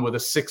came on with a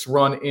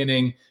 6-run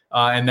inning.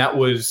 And that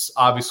was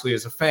obviously,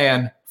 as a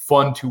fan,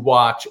 fun to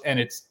watch. And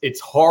it's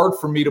hard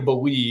for me to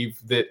believe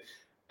that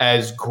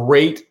as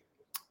great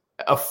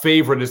a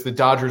favorite as the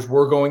Dodgers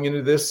were going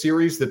into this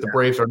series, that the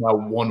Braves are now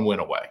 1 win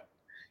away.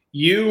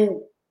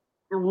 You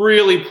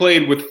really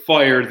played with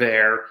fire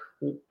there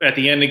at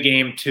the end of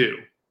game 2.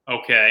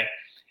 Okay.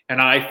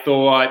 And I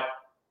thought,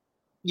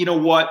 you know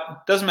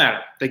what? Doesn't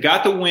matter. They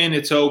got the win.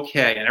 It's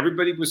okay. And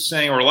everybody was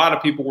saying, or a lot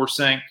of people were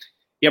saying,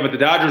 yeah, but the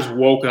Dodgers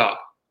woke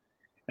up.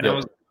 And I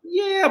was like,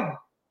 yeah,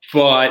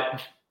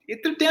 but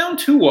if they're down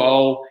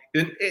 2-0,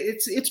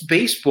 it's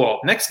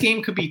baseball. Next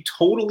game could be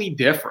totally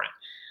different.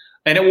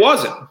 And it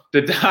wasn't.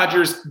 The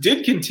Dodgers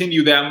did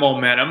continue that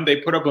momentum.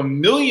 They put up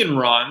 1 million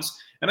runs.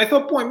 And I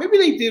thought, boy, maybe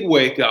they did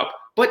wake up.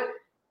 But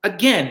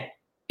again,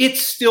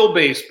 it's still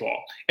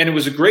baseball. And it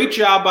was a great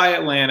job by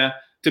Atlanta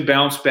to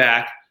bounce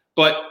back.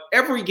 But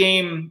every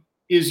game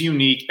is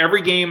unique.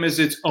 Every game is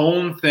its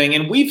own thing.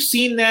 And we've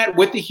seen that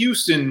with the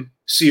Houston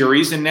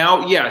series. And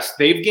now, yes,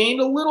 they've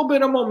gained a little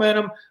bit of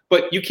momentum,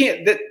 but you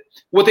can't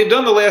 – what they've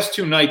done the last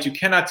 2 nights, you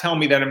cannot tell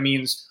me that it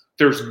means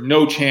there's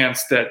no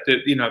chance that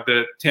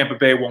the Tampa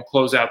Bay won't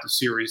close out the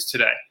series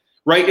today,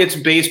 right? It's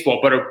baseball,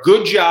 but a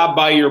good job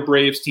by your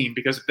Braves team,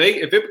 because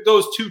if it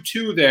goes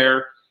 2-2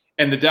 there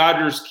and the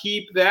Dodgers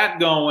keep that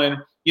going,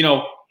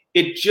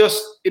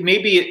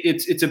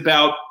 it's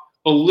about –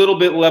 a little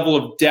bit level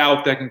of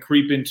doubt that can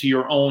creep into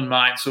your own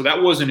mind. So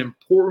that was an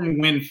important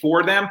win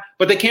for them,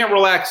 but they can't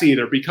relax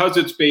either, because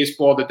it's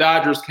baseball. The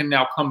Dodgers can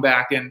now come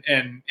back and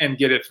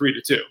get it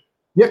 3-2.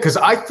 Yeah, because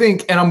I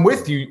think, and I'm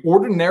with you,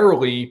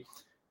 ordinarily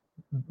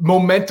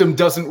momentum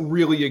doesn't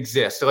really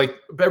exist. Like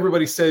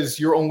everybody says,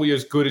 you're only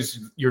as good as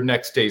your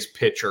next day's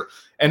pitcher.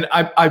 And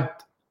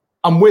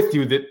I'm with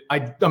you that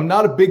I'm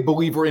not a big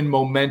believer in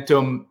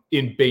momentum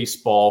in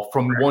baseball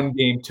from one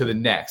game to the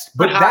next.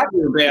 But that's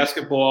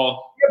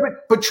basketball. Yeah,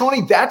 but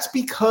Shawnee, that's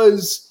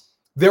because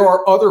there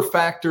are other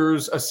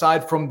factors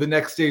aside from the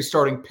next day's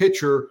starting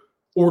pitcher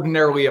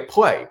ordinarily at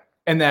play.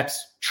 And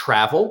that's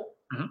travel,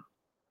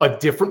 a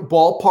different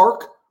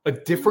ballpark, a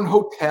different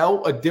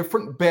hotel, a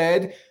different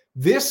bed.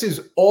 This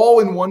is all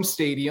in one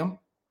stadium.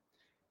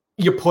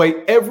 You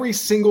play every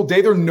single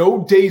day. There are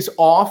no days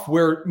off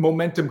where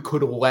momentum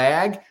could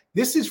lag.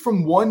 This is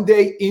from one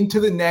day into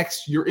the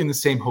next. You're in the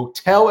same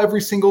hotel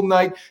every single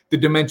night. The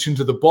dimensions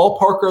of the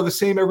ballpark are the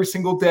same every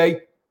single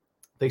day.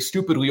 They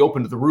stupidly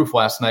opened the roof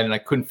last night, and I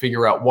couldn't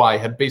figure out why. I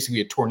had basically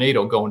a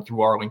tornado going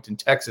through Arlington,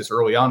 Texas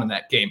early on in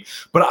that game.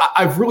 But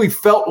I've really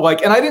felt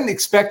like, and I didn't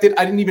expect it,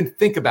 I didn't even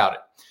think about it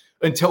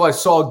until I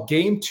saw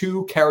game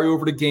 2 carry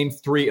over to game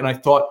 3, and I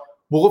thought,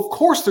 well, of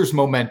course there's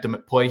momentum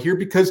at play here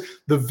because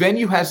the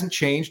venue hasn't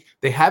changed.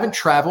 They haven't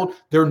traveled.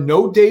 There are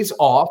no days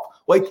off.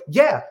 Like,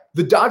 yeah,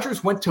 the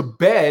Dodgers went to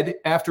bed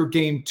after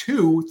game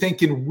 2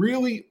 thinking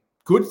really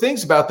good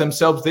things about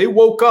themselves. They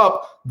woke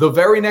up the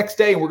very next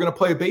day and we're going to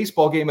play a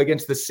baseball game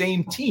against the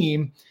same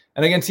team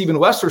and against even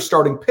lesser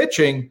starting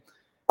pitching.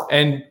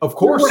 And of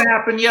course, what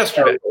happened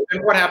yesterday?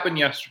 And what happened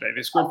yesterday?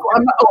 They scored.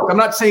 I'm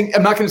not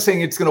going to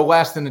say it's going to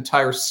last an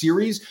entire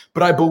series,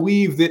 but I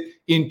believe that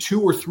in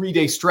 2 or 3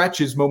 day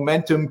stretches,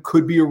 momentum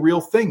could be a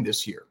real thing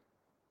this year.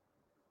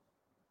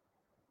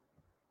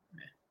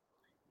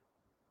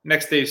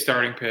 Next day's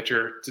starting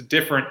pitcher. It's a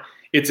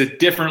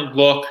different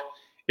look.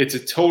 It's a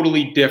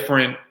totally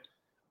different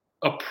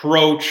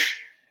approach.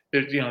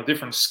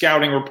 Different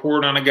scouting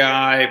report on a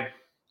guy.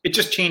 It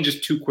just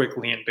changes too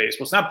quickly in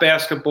baseball. It's not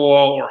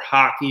basketball or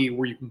hockey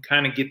where you can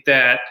kind of get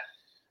that.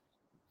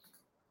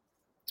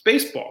 It's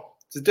baseball.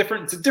 It's a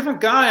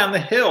different guy on the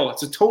hill.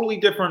 It's a totally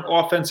different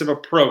offensive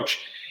approach.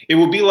 It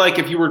would be like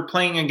if you were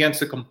playing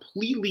against a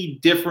completely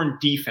different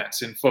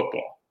defense in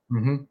football.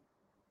 Mm-hmm.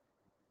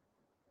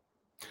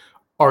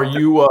 Are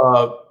you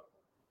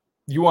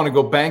you want to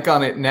go bank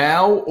on it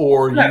now,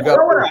 or you got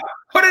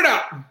put it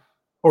up,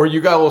 or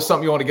you got a little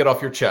something you want to get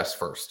off your chest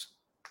first?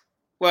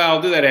 Well,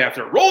 I'll do that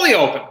after. Roll the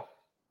open.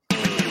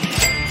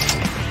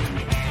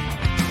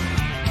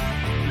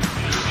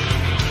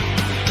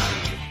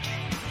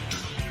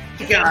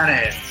 Got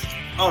it.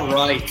 All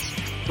right.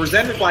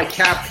 Presented by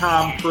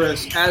Capcom,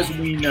 Chris. As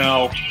we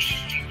know,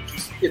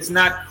 it's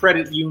not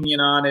credit union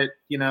on it.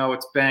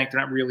 It's bank. They're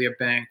not really a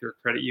bank. They're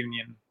a credit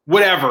union.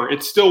 Whatever.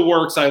 It still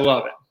works. I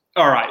love it.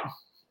 All right.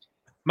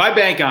 My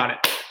bank on it.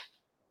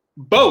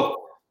 Both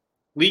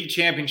league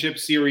championship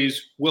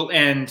series will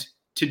end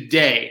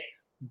today.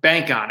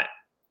 Bank on it.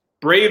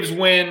 Braves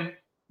win.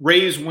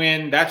 Rays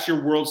win. That's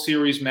your World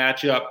Series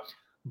matchup.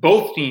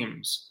 Both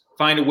teams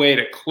find a way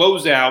to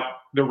close out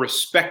the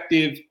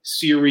respective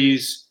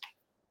series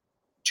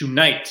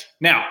tonight.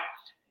 Now,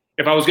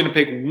 if I was going to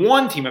pick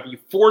one team, if you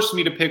forced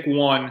me to pick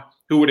one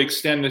who would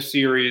extend the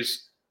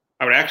series,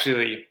 I would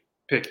actually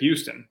pick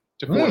Houston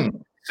to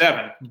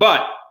 4-7.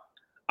 But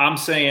I'm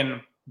saying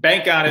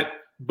bank on it.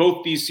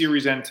 Both these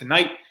series end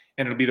tonight,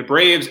 and it'll be the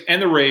Braves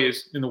and the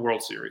Rays in the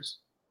World Series.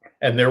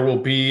 And there will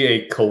be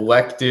a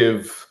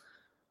collective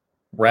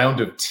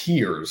round of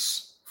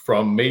tears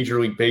from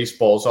Major League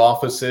Baseball's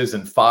offices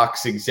and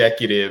Fox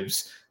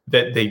executives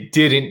that they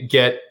didn't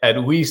get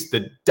at least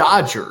the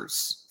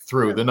Dodgers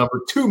through the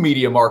number 2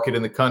 media market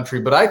in the country.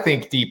 But I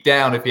think deep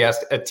down, if you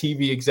asked a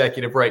TV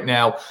executive right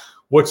now,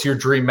 what's your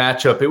dream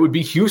matchup? It would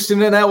be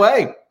Houston and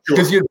LA,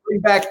 because you'd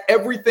bring back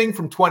everything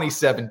from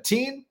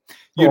 2017.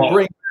 You'd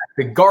bring back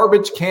the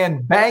garbage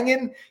can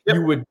banging.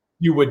 Yep.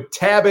 You would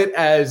tab it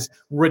as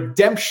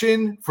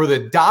redemption for the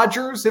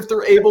Dodgers if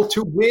they're able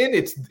to win.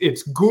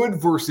 It's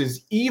good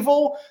versus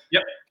evil.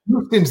 Yep.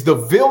 Houston's the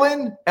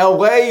villain.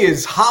 LA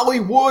is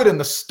Hollywood and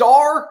the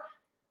star.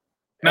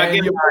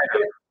 And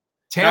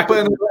Tampa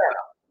and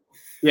Atlanta.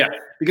 Yeah,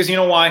 because you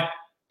know why?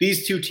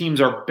 These two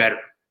teams are better.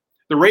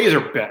 The Rays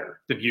are better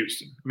than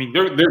Houston. I mean,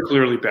 they're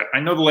clearly better. I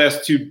know the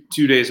last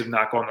two days have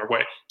not gone their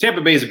way.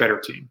 Tampa Bay is a better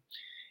team.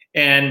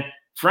 And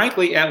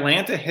frankly,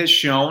 Atlanta has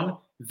shown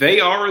they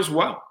are as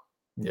well.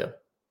 Yeah.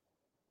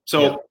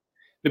 So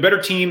the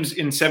better teams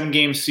in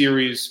 7-game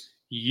series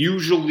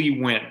usually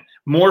win.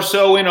 More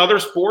so in other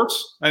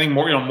sports. I think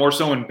more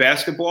so in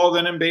basketball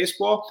than in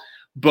baseball.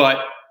 But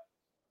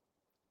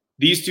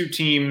these two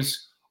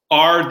teams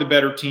are the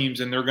better teams,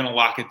 and they're going to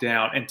lock it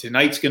down. And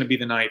tonight's going to be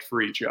the night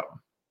for each of them.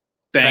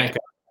 Thank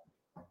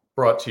you.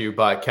 Brought to you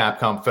by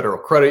Capcom Federal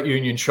Credit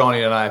Union.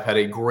 Shawnee and I have had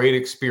a great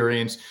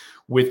experience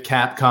with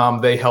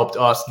Capcom. They helped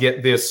us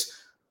get this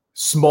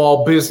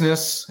small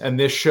business and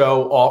this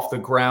show off the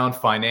ground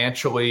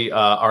financially.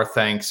 Our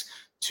thanks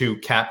to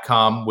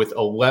Capcom with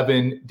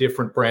 11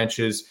 different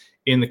branches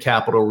in the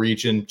capital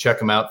region. Check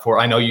them out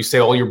I know you say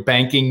all your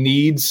banking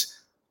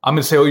needs. I'm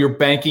going to say all your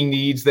banking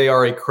needs. They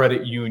are a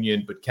credit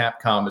union, but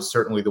Capcom is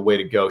certainly the way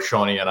to go.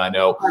 Shawnee and I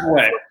know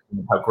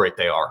how great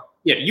they are.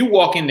 Yeah, you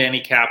walk into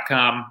any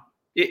Capcom,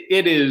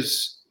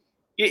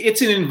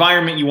 it's an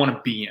environment you want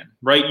to be in,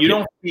 right? You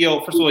don't feel,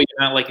 first of all, you're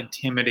not like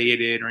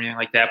intimidated or anything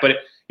like that, but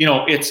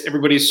it's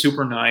everybody's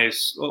super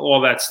nice, all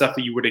that stuff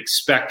that you would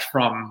expect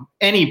from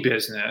any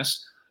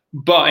business,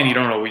 and you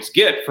don't always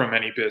get from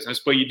any business,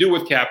 but you do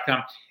with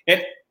Capcom.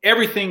 And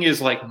everything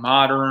is like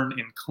modern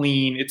and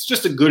clean. It's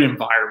just a good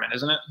environment,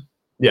 isn't it?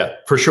 Yeah,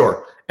 for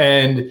sure.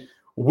 And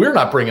we're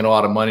not bringing a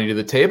lot of money to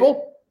the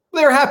table.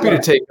 They're happy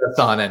to take us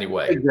on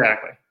anyway.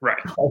 Exactly. Right.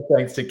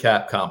 Thanks to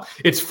Capcom.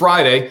 It's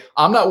Friday.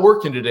 I'm not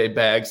working today,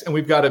 Bags, and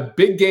we've got a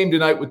big game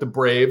tonight with the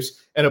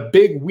Braves and a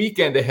big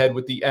weekend ahead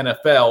with the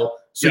NFL.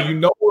 So you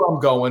know where I'm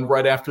going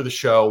right after the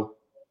show,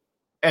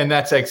 and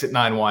that's Exit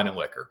 9 Wine and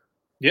Liquor.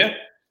 Yeah.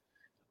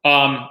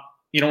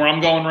 You know where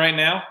I'm going right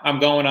now? I'm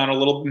going on a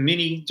little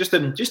mini, just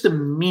a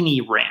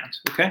mini rant,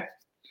 okay?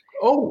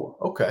 Oh,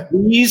 okay.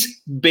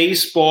 These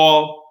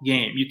baseball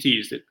games, you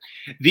teased it.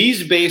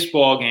 These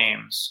baseball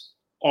games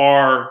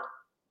are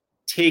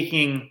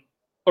taking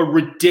a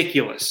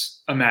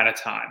ridiculous amount of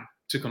time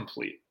to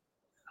complete.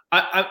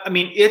 I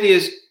mean, it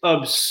is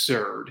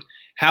absurd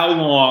how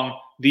long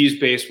these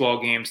baseball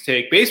games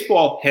take.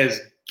 Baseball has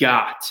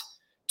got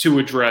to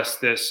address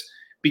this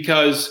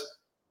because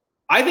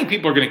I think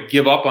people are going to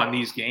give up on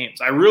these games.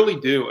 I really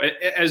do.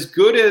 As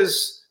good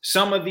as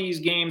some of these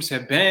games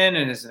have been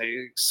and as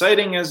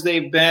exciting as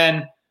they've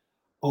been,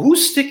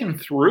 who's sticking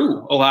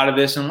through a lot of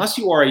this unless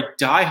you are a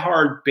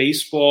diehard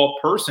baseball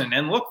person?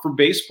 And look, for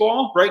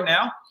baseball right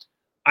now,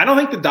 I don't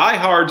think the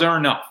diehards are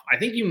enough. I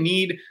think you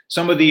need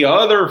some of the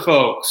other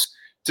folks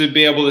to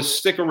be able to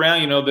stick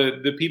around. You know,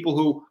 the people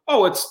who,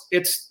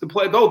 it's the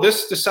play. Oh,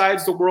 this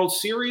decides the World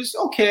Series.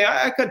 Okay,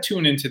 I could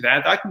tune into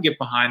that. I can get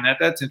behind that.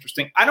 That's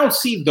interesting. I don't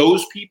see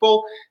those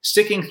people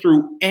sticking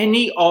through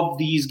any of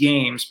these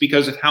games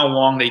because of how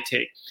long they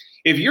take.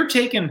 If you're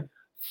taking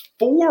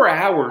 4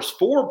 hours,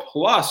 4+,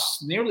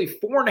 nearly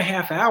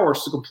 4.5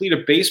 hours to complete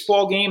a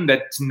baseball game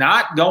that's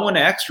not going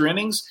to extra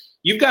innings,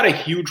 you've got a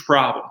huge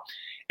problem.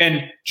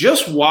 And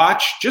just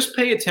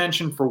pay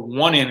attention for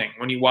one inning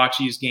when you watch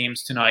these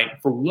games tonight,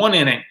 for one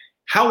inning,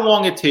 how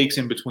long it takes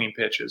in between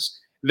pitches.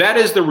 That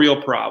is the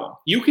real problem.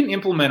 You can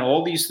implement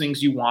all these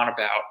things you want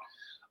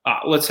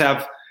about. Let's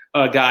have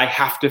a guy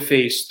have to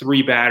face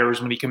 3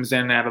 batters when he comes in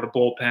and out of the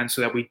bullpen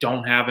so that we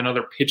don't have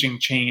another pitching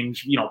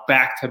change,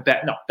 back to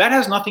back. No, that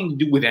has nothing to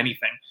do with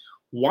anything.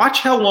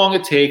 Watch how long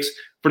it takes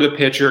for the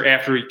pitcher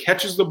after he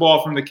catches the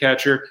ball from the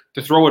catcher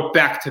to throw it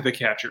back to the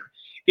catcher.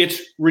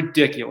 It's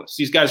ridiculous.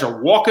 These guys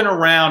are walking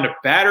around. The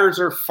batters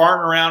are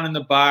farting around in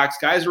the box.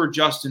 Guys are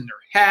adjusting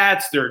their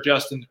hats. They're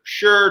adjusting their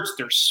shirts.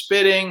 They're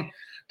spitting.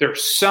 They're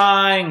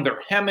sighing.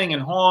 They're hemming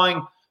and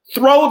hawing.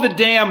 Throw the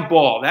damn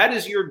ball. That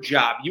is your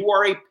job. You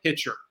are a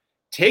pitcher.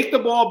 Take the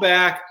ball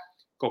back.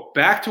 Go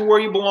back to where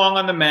you belong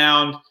on the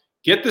mound.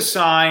 Get the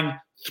sign.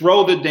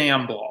 Throw the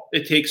damn ball.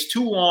 It takes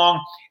too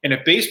long. And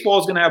if baseball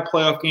is going to have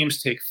playoff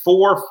games take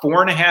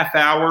 4.5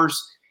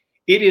 hours,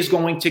 it is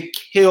going to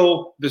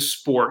kill the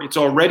sport. It's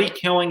already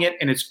killing it,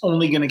 and it's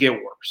only going to get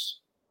worse.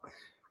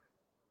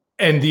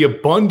 And the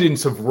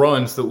abundance of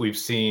runs that we've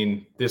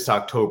seen this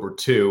October,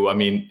 too. I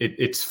mean,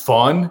 it's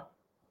fun,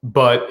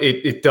 but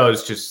it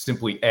does just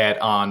simply add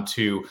on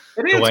to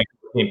the length of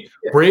the game.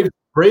 Yeah.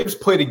 Braves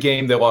played a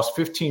game that lost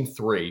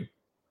 15-3 a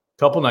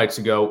couple nights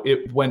ago.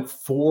 It went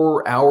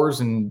 4 hours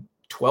and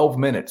 12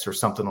 minutes or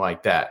something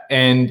like that.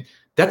 And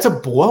that's a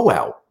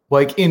blowout.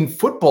 Like in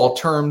football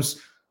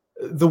terms,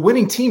 the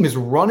winning team is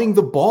running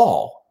the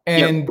ball,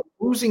 and the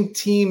losing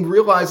team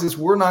realizes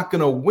we're not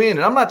going to win.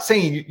 And I'm not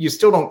saying you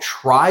still don't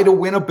try to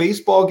win a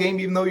baseball game,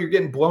 even though you're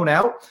getting blown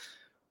out,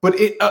 but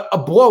a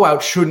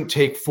blowout shouldn't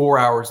take 4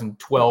 hours and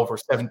 12 or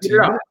 17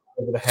 minutes,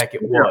 whatever the heck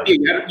it was.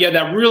 Yeah,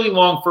 that really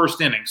long first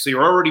inning. So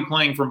you're already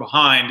playing from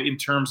behind in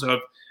terms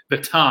of the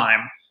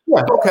time.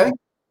 Yeah, okay.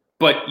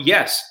 But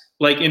yes,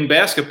 like in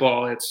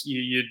basketball, it's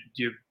you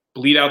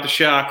bleed out the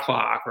shot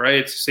clock, right?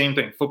 It's the same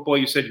thing. Football,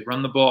 you said you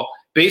run the ball.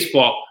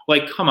 Baseball,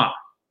 like, come on.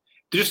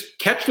 Just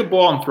catch the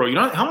ball and throw. You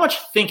know how much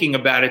thinking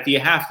about it do you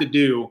have to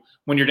do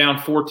when you're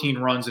down 14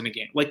 runs in a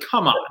game? Like,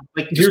 come on.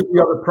 Like, here's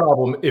the other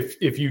problem.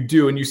 If you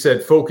do, and you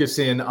said focus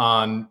in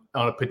on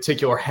a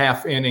particular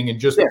half inning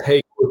and just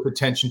pay close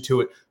attention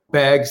to it,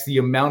 bags the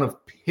amount of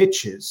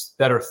pitches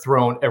that are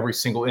thrown every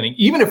single inning,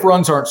 even if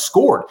runs aren't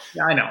scored.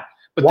 Yeah, I know.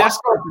 But that's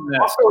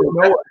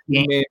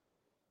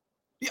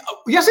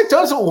yes, it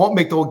does. It won't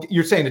make the.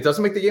 You're saying it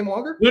doesn't make the game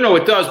longer? No,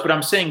 it does. But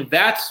I'm saying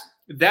that's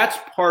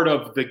part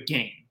of the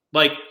game.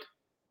 Like,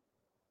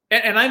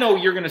 and I know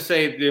you're going to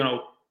say,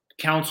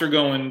 counts are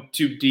going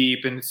too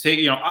deep, and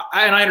say,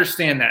 I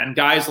understand that. And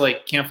guys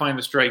like can't find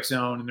the strike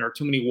zone, and there are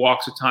too many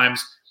walks at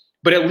times.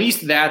 But at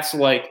least that's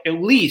the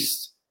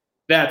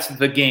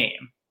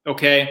game.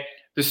 Okay,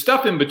 the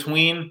stuff in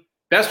between,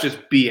 that's just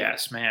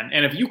BS, man.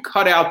 And if you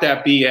cut out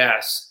that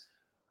BS.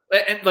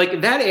 And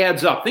like that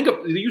adds up. Think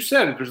of, you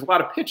said it, there's a lot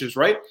of pitches,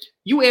 right?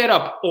 You add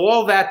up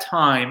all that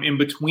time in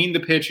between the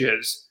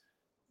pitches,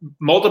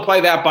 multiply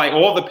that by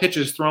all the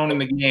pitches thrown in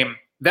the game.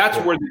 That's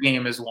where the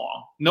game is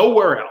long.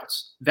 Nowhere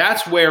else.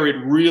 That's where it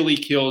really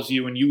kills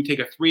you, and you take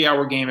a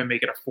 3-hour game and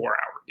make it a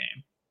 4-hour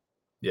game.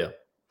 Yeah.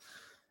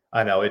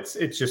 I know. It's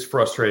just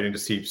frustrating to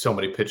see so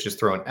many pitches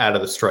thrown out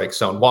of the strike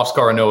zone.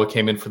 Huascar Ynoa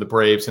came in for the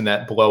Braves in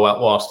that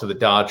blowout loss to the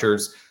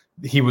Dodgers.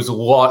 He was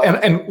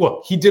and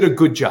look, he did a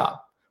good job.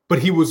 But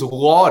he was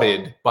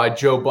lauded by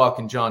Joe Buck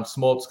and John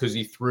Smoltz because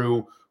he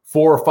threw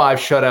 4 or 5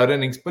 shutout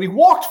innings, but he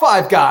walked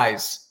 5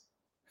 guys.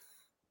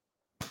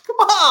 Come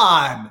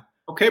on.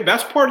 Okay,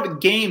 that's part of the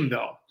game,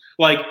 though.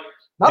 Like,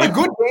 not a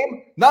good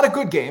game. Not a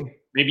good game.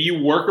 Maybe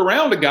you work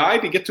around a guy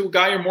to get to a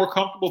guy you're more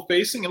comfortable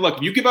facing. And look,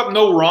 if you give up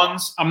no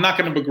runs, I'm not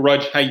going to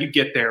begrudge how you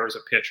get there as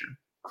a pitcher.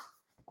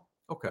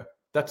 Okay,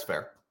 that's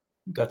fair.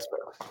 That's fair.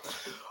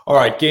 All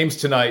right, games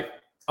tonight.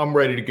 I'm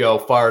ready to go,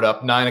 fired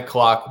up, 9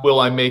 o'clock.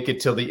 Will I make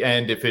it till the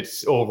end if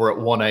it's over at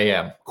 1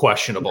 a.m.?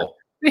 Questionable.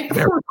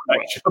 Very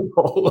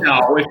questionable.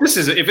 No,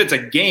 if it's a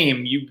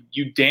game,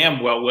 you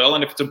damn well will,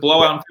 and if it's a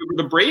blowout in favor of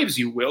the Braves,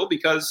 you will,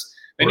 because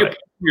then you're paying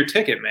your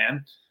ticket,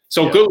 man.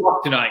 So good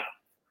luck tonight.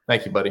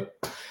 Thank you, buddy.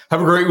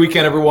 Have a great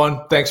weekend,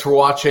 everyone. Thanks for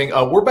watching.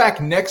 We're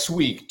back next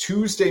week,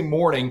 Tuesday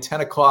morning,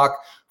 10 o'clock,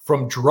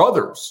 from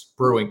Druthers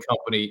Brewing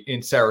Company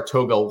in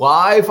Saratoga,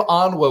 live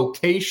on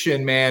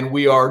location, man.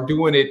 We are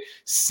doing it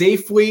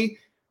safely,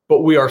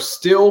 but we are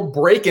still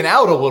breaking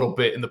out a little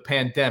bit in the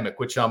pandemic,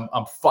 which I'm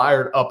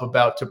fired up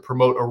about, to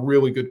promote a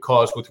really good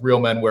cause with Real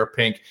Men Wear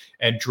Pink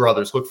and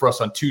Druthers. Look for us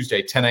on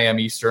Tuesday, 10 a.m.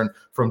 Eastern,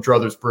 from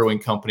Druthers Brewing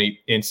Company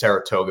in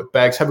Saratoga.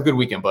 Bags, have a good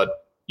weekend, bud.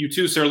 You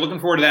too, sir. Looking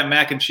forward to that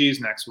mac and cheese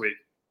next week.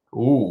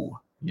 Ooh,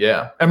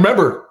 yeah. And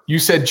remember, you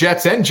said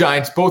Jets and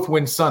Giants both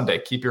win Sunday.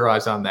 Keep your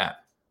eyes on that.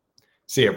 See you.